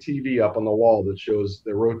big TV up on the wall that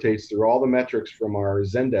rotates through all the metrics from our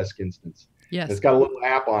Zendesk instance. It's got a little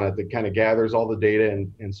app on it that kind of gathers all the data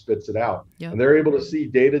and spits it out. And they're able to see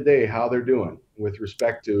day to day how they're doing with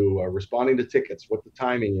respect to responding to tickets, what the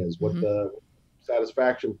timing is, what the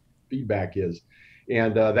satisfaction feedback is.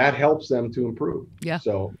 And that helps them to improve.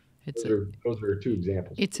 So those are two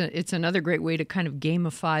examples. It's another great way to kind of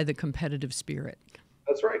gamify the competitive spirit.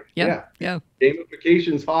 That's right.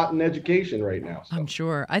 Gamification's hot in education right now. So. I'm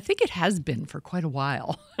sure. I think it has been for quite a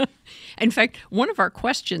while. In fact, one of our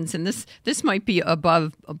questions, and this might be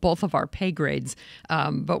above both of our pay grades,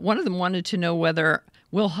 but one of them wanted to know whether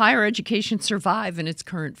will higher education survive in its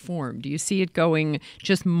current form? Do you see it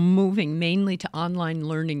just moving mainly to online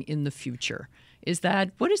learning in the future?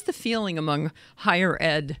 What is the feeling among higher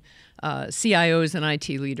ed CIOs and IT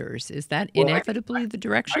leaders? Is that inevitably the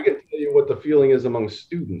direction? I can tell you what the feeling is among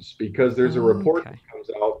students, because there's a report that comes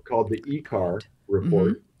out called the ECAR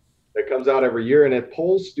report. that comes out every year, and it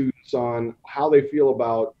polls students on how they feel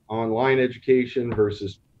about online education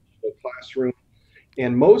versus the classroom.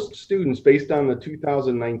 And most students, based on the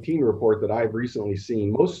 2019 report that I've recently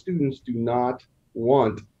seen, most students do not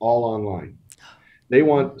want all online. They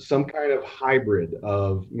want some kind of hybrid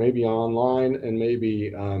of maybe online and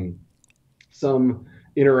maybe some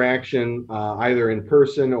interaction either in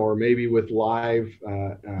person or maybe with live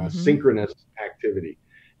synchronous activity.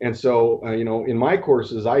 And so, in my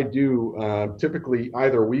courses, I do typically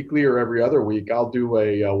either weekly or every other week, I'll do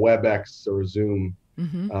a WebEx or Zoom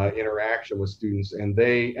interaction with students, and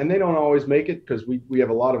they don't always make it because we have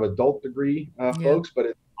a lot of adult degree folks, but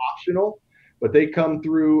it's optional. But they come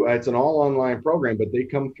through. It's an all online program, but they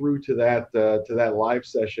come through to that live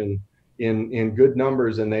session in good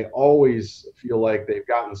numbers, and they always feel like they've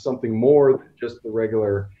gotten something more than just the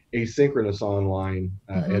regular asynchronous online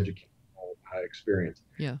educational experience.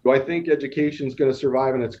 Yeah. Do I think education is going to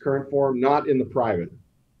survive in its current form? Not in the private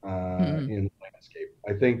in the landscape.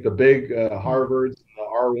 I think the big Harvards, and the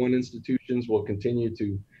R1 institutions will continue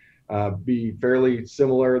to be fairly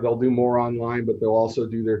similar. They'll do more online, but they'll also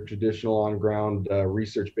do their traditional on-ground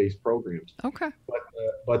research-based programs. Okay.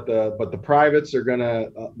 But the privates are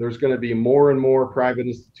there's gonna be more and more private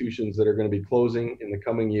institutions that are going to be closing in the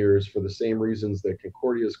coming years for the same reasons that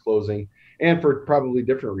Concordia is closing, and for probably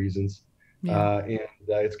different reasons. And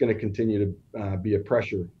it's going to continue to be a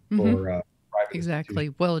pressure for private.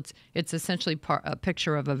 Exactly. Well, it's essentially a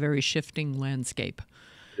picture of a very shifting landscape.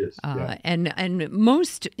 And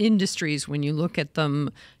most industries, when you look at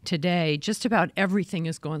them today, just about everything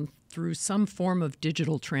has gone through some form of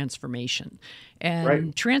digital transformation.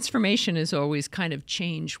 And transformation is always kind of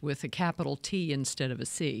change with a capital T instead of a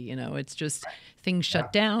C. It's just things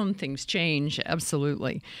shut down, things change.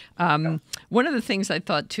 Absolutely. One of the things I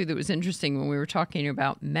thought, too, that was interesting when we were talking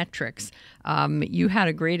about metrics, you had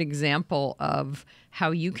a great example of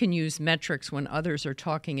how you can use metrics when others are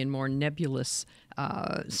talking in more nebulous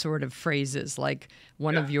sort of phrases. Like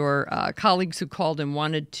one of your colleagues who called and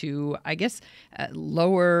wanted to, I guess,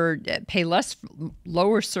 pay less,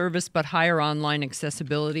 lower service, but higher online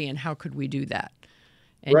accessibility. And how could we do that?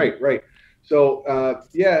 And Right. So,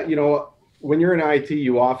 when you're in IT,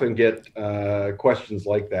 you often get questions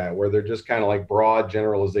like that, where they're just kind of like broad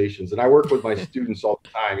generalizations. And I work with my students all the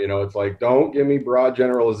time. It's like, don't give me broad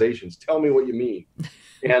generalizations. Tell me what you mean.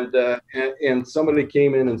 And somebody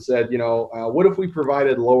came in and said, what if we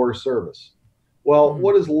provided lower service? Well,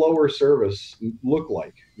 what does lower service look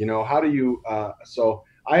like? How do you? So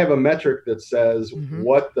I have a metric that says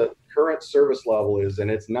what the current service level is, and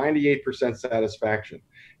it's 98% satisfaction.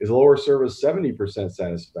 Is lower service 70%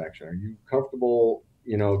 satisfaction? Are you comfortable,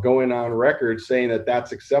 going on record saying that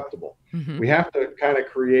that's acceptable? We have to kind of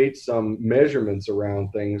create some measurements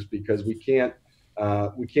around things, because we can't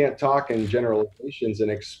talk in generalizations and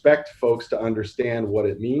expect folks to understand what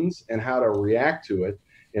it means and how to react to it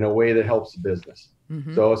in a way that helps the business.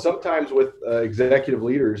 So sometimes with executive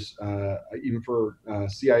leaders, even for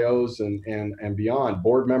CIOs and beyond,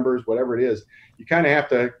 board members, whatever it is, you kind of have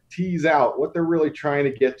to tease out what they're really trying to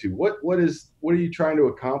get to. What are you trying to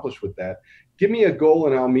accomplish with that? Give me a goal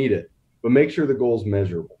and I'll meet it, but make sure the goal's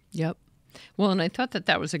measurable. Yep. Well, and I thought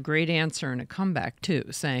that was a great answer and a comeback, too,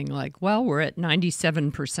 saying like, well, we're at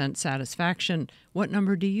 97% satisfaction. What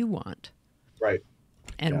number do you want? Right.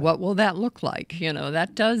 And what will that look like?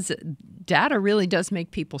 Data really does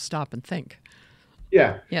make people stop and think.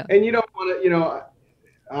 Yeah. And you don't want to,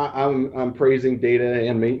 I'm praising data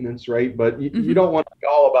and maintenance, right? But you don't want to be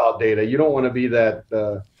all about data. You don't want to be that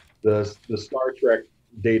the Star Trek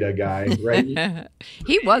data guy, right?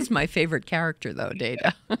 He was my favorite character, though,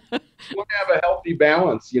 Data. You want to have a healthy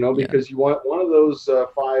balance, because you want one of those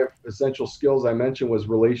 5 essential skills I mentioned was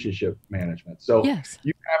relationship management. So you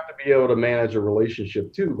have to be able to manage a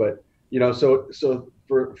relationship too. But, so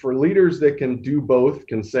for leaders that can do both,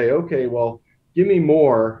 can say, okay, well, give me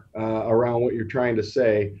more around what you're trying to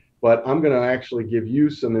say, but I'm going to actually give you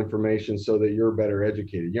some information so that you're better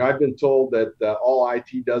educated. I've been told that all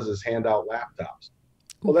IT does is hand out laptops.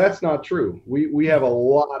 Well, that's not true. We have a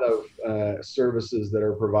lot of services that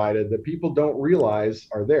are provided that people don't realize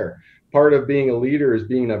are there. Part of being a leader is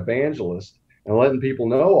being an evangelist and letting people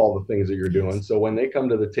know all the things that you're doing. So when they come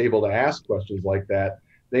to the table to ask questions like that,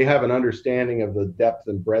 they have an understanding of the depth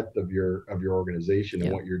and breadth of your organization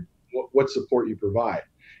and what support you provide.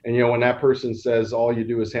 And when that person says all you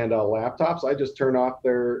do is hand out laptops, I just turn off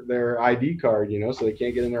their ID card, so they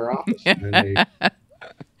can't get in their office. And then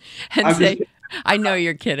I know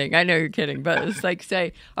you're kidding. But it's like,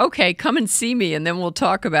 say, okay, come and see me, and then we'll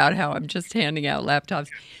talk about how I'm just handing out laptops.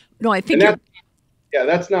 No, I think Yeah,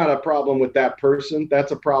 that's not a problem with that person.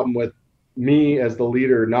 That's a problem with me as the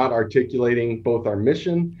leader not articulating both our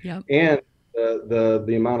mission Yep. and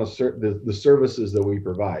the amount of the services that we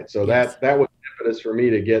provide. So Yes. that was impetus for me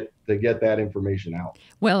to get that information out.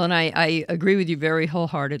 Well, and I agree with you very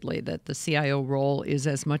wholeheartedly that the CIO role is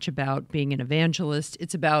as much about being an evangelist.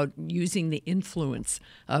 It's about using the influence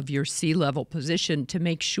of your C-level position to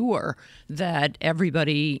make sure that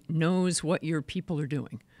everybody knows what your people are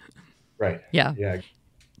doing. Right. Yeah. Yeah.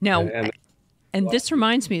 Now, and this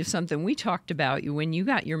reminds me of something we talked about when you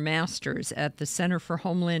got your master's at the Center for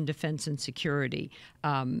Homeland Defense and Security.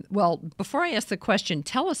 Well, before I ask the question,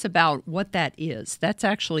 tell us about what that is. That's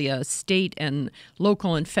actually a state and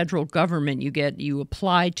local and federal government. You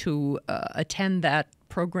apply to attend that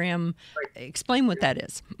program. Explain what that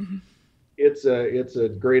is. It's a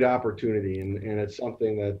great opportunity, and it's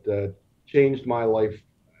something that changed my life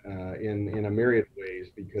in a myriad of ways,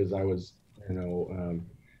 because I was,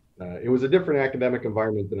 it was a different academic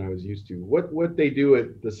environment than I was used to. What they do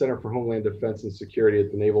at the Center for Homeland Defense and Security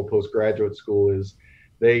at the Naval Postgraduate School is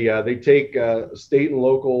they take state and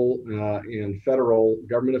local and federal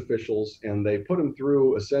government officials, and they put them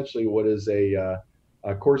through essentially what is a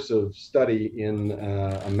course of study in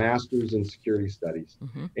a master's in security studies.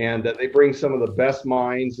 Mm-hmm. And they bring some of the best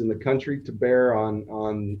minds in the country to bear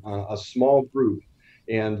on a small group,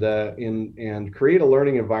 and create a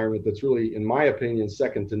learning environment that's really, in my opinion,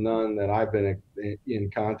 second to none that I've been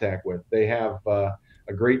in contact with. They have a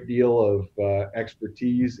great deal of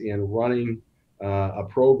expertise in running a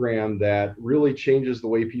program that really changes the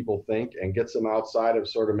way people think and gets them outside of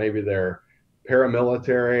sort of maybe their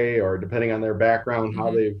paramilitary, or depending on their background,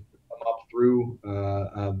 how they've come up through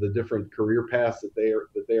the different career paths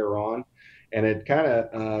that they are on. And it kind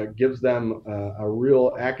of gives them a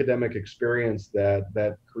real academic experience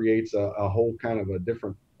that creates a whole kind of a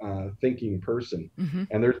different thinking person. Mm-hmm.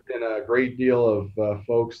 And there's been a great deal of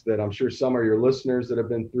folks that I'm sure some are your listeners that have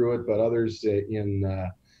been through it, but others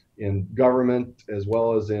in government as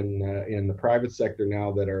well as in the private sector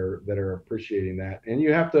now that are appreciating that. And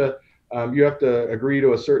you have to agree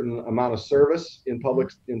to a certain amount of service in public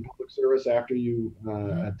service after you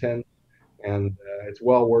attend. And it's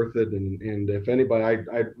well worth it. And if anybody,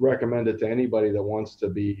 I'd recommend it to anybody that wants to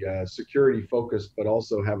be security focused, but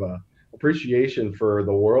also have a appreciation for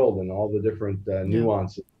the world and all the different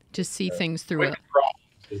nuances. To see things through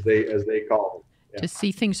as they call them. Yeah. To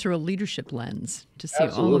see things through a leadership lens, to see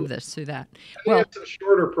all of this through that. Well, have some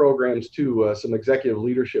shorter programs too, some executive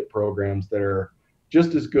leadership programs that are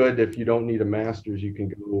just as good. If you don't need a master's, you can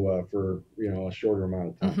go for a shorter amount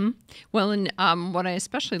of time. Mm-hmm. Well, and what I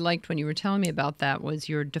especially liked when you were telling me about that was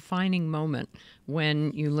your defining moment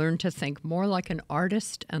when you learned to think more like an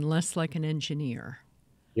artist and less like an engineer.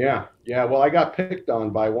 Yeah. Well, I got picked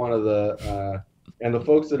on by one of the, and the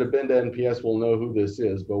folks that have been to NPS will know who this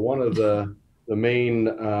is, but one of the main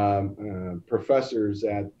professors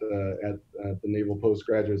at the Naval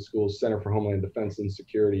Postgraduate School Center for Homeland Defense and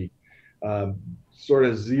Security sort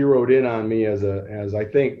of zeroed in on me as I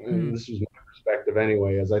think, and this was my perspective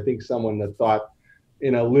anyway, as I think someone that thought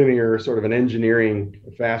in a linear sort of an engineering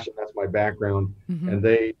fashion. That's my background. Mm-hmm.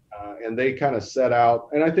 And they kind of set out,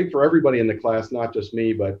 and I think for everybody in the class, not just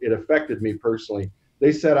me, but it affected me personally.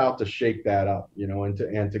 They set out to shake that up,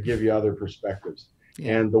 and to give you other perspectives.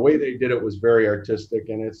 Yeah. And the way they did it was very artistic,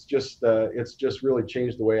 and it's just really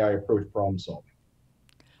changed the way I approach problem solving.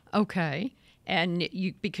 Okay. And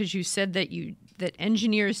because you said that that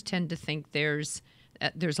engineers tend to think there's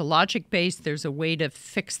a logic base, there's a way to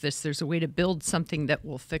fix this, there's a way to build something that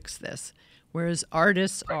will fix this, whereas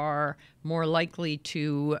artists are more likely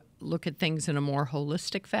to look at things in a more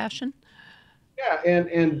holistic fashion. Yeah,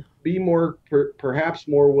 and be more perhaps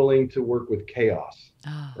more willing to work with chaos,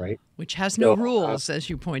 right? Which has no rules, as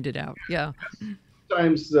you pointed out. Yeah.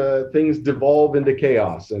 Sometimes things devolve into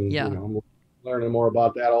chaos, and I'm learning more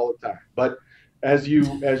about that all the time. But as you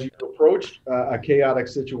approach a chaotic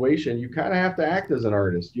situation, you kind of have to act as an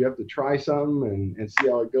artist. You have to try some and see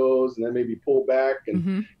how it goes, and then maybe pull back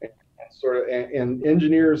and sort of. And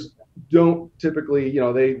engineers don't typically,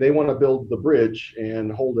 they want to build the bridge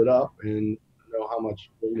and hold it up and know how much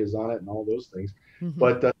weight is on it and all those things. Mm-hmm.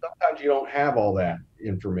 But sometimes you don't have all that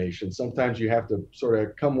information. Sometimes you have to sort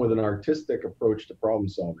of come with an artistic approach to problem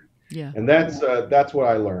solving. Yeah. And that's what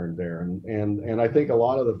I learned there. And I think a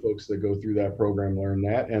lot of the folks that go through that program learn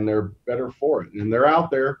that, and they're better for it. And they're out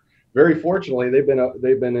there. Very fortunately, they've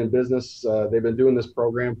been in business. They've been doing this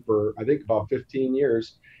program for, I think, about 15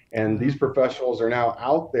 years. And these professionals are now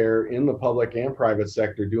out there in the public and private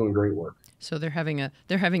sector doing great work. So they're having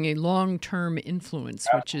a long-term influence,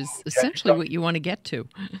 which is essentially what you want to get to.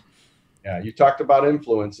 Yeah. You talked about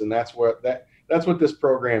influence, and that's what this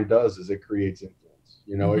program does, is it creates influence.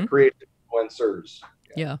 It creates influencers.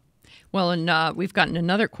 Yeah. Well, and we've gotten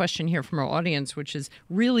another question here from our audience, which is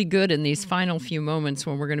really good in these final few moments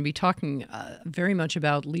when we're going to be talking very much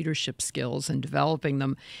about leadership skills and developing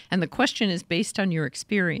them. And the question is, based on your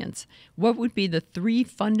experience, what would be the 3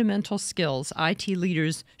 fundamental skills IT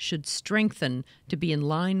leaders should strengthen to be in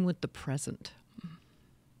line with the present?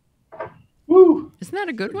 Woo! Isn't that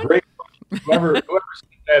a good one? Great. Whoever sent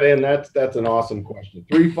that in, that's an awesome question.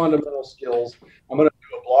 3 fundamental skills. I'm going to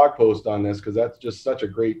do a blog post on this because that's just a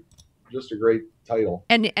great title.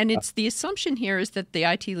 And it's the assumption here is that the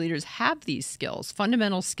IT leaders have these skills,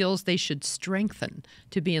 fundamental skills they should strengthen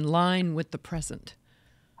to be in line with the present.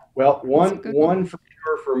 Well, one for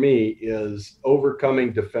sure for me is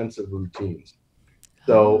overcoming defensive routines.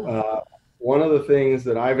 So one of the things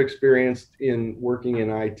that I've experienced in working in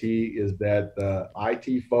IT is that the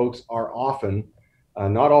IT folks are often,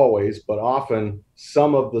 not always, but often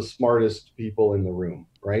some of the smartest people in the room,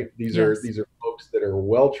 right? These are folks that are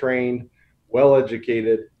well-trained,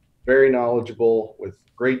 well-educated, very knowledgeable, with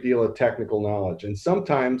a great deal of technical knowledge. And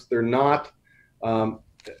sometimes they're not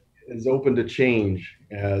as open to change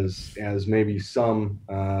as maybe some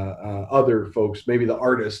other folks, maybe the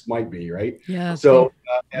artist might be, right? Yeah. So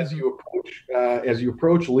as you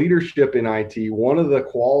approach leadership in IT, one of the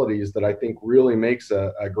qualities that I think really makes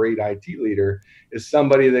a great IT leader is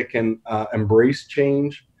somebody that can embrace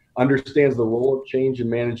change, understands the role of change in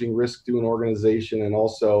managing risk to an organization, and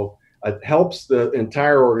also helps the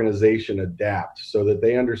entire organization adapt so that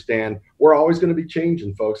they understand we're always going to be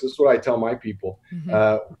changing, folks. This is what I tell my people.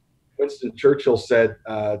 Winston Churchill said,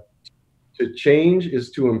 to change is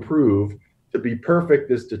to improve, to be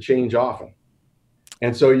perfect is to change often.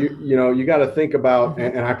 And so you got to think about,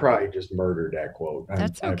 and I probably just murdered that quote.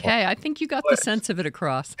 That's okay. I think you got the sense of it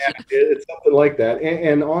across. It's something like that.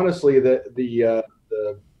 And honestly, in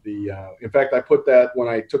fact, I put that when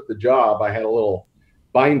I took the job. I had a little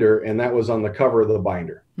binder, and that was on the cover of the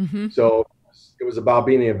binder. So it was about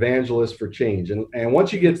being an evangelist for change. And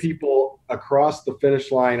once you get people across the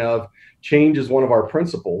finish line of change is one of our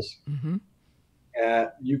principles,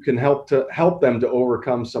 you can help them to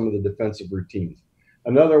overcome some of the defensive routines.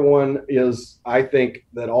 Another one is, I think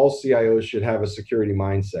that all CIOs should have a security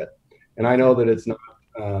mindset. And I know that it's not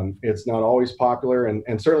always popular,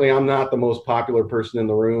 and certainly I'm not the most popular person in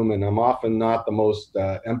the room, and I'm often not the most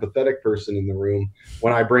empathetic person in the room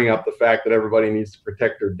when I bring up the fact that everybody needs to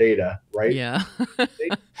protect their data, right? Yeah.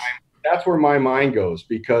 That's where my mind goes,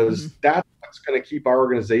 because that's what's going to keep our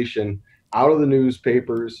organization out of the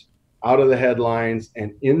newspapers, out of the headlines,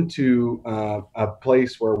 and into a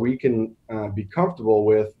place where we can be comfortable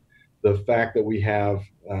with the fact that we have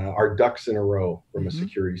our ducks in a row from a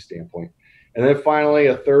security standpoint. And then finally,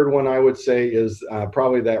 a third one I would say is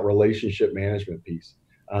probably that relationship management piece.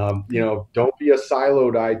 Don't be a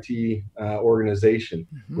siloed IT organization.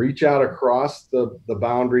 Reach out across the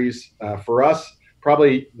boundaries. For us,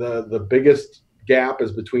 probably the biggest gap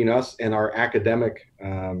is between us and our academic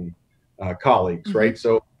colleagues, right?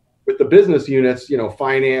 So with the business units,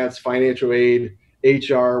 finance, financial aid,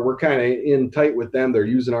 HR, we're kind of in tight with them. They're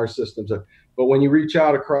using our systems. But when you reach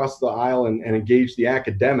out across the aisle and engage the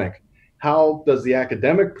academic, how does the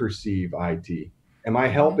academic perceive IT? Am I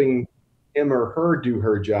helping him or her do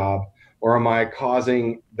her job, or am I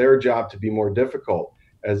causing their job to be more difficult?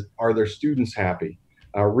 Are their students happy?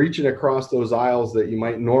 Reaching across those aisles that you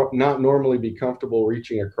might not normally be comfortable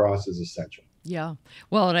reaching across is essential. Yeah.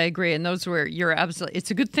 Well, and I agree. And you're absolutely,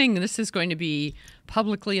 it's a good thing this is going to be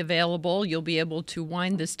publicly available. You'll be able to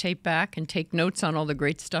wind this tape back and take notes on all the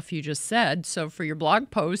great stuff you just said. So for your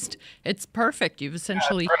blog post, it's perfect. You've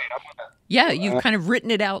essentially, you've kind of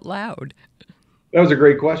written it out loud. That was a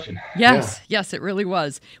great question. Yes, it really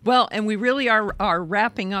was. Well, and we really are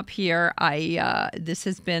wrapping up here. This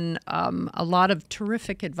has been a lot of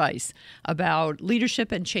terrific advice about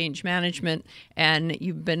leadership and change management, and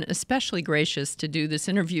you've been especially gracious to do this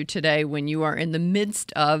interview today when you are in the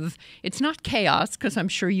midst of, it's not chaos, because I'm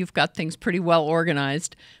sure you've got things pretty well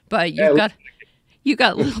organized, but you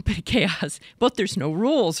got a little bit of chaos, but there's no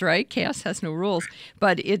rules, right? Chaos has no rules,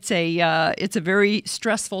 but it's a very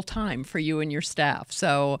stressful time for you and your staff.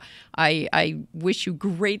 So I wish you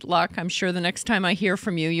great luck. I'm sure the next time I hear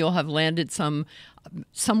from you, you'll have landed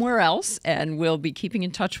somewhere else, and we'll be keeping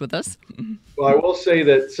in touch with us. Well, I will say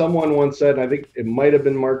that someone once said, I think it might have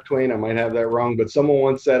been Mark Twain, I might have that wrong, but someone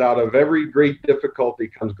once said, out of every great difficulty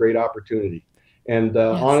comes great opportunity. And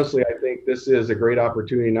honestly, I think this is a great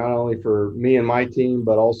opportunity, not only for me and my team,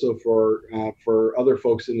 but also for other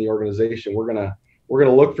folks in the organization. We're we're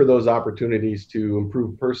going to look for those opportunities to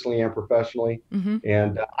improve personally and professionally.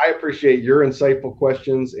 And I appreciate your insightful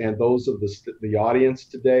questions and those of the audience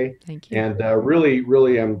today. Thank you. And really,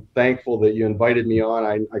 really, I'm thankful that you invited me on.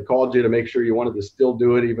 I called you to make sure you wanted to still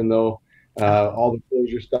do it, even though all the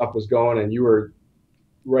closure stuff was going, and you were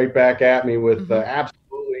right back at me with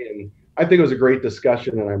absolutely. And I think it was a great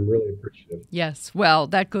discussion, and I'm really appreciative. Yes. Well,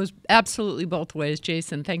 that goes absolutely both ways,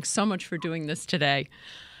 Jason. Thanks so much for doing this today.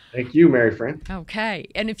 Thank you, Maryfran. Okay.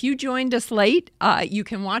 And if you joined us late, you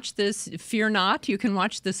can watch this, fear not, you can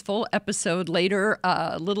watch this full episode later,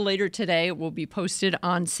 a little later today. It will be posted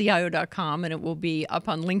on CIO.com, and it will be up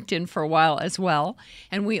on LinkedIn for a while as well.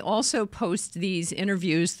 And we also post these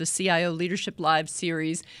interviews, the CIO Leadership Live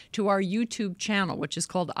series, to our YouTube channel, which is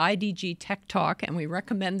called IDG Tech Talk. And we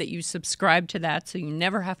recommend that you subscribe to that so you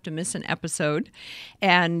never have to miss an episode.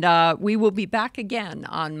 And we will be back again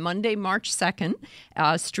on Monday, March 2nd,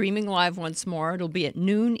 streaming live once more. It'll be at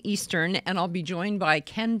noon Eastern, and I'll be joined by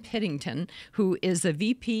Ken Pittington, who is a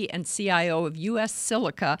VP and CIO of US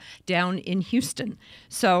Silica down in Houston.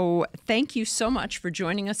 So thank you so much for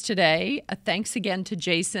joining us today. Thanks again to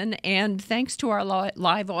Jason, and thanks to our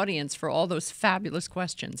live audience for all those fabulous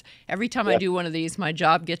questions. Every time I do one of these, my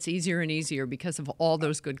job gets easier and easier because of all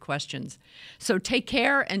those good questions. So take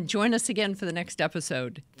care and join us again for the next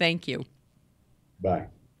episode. Thank you. Bye.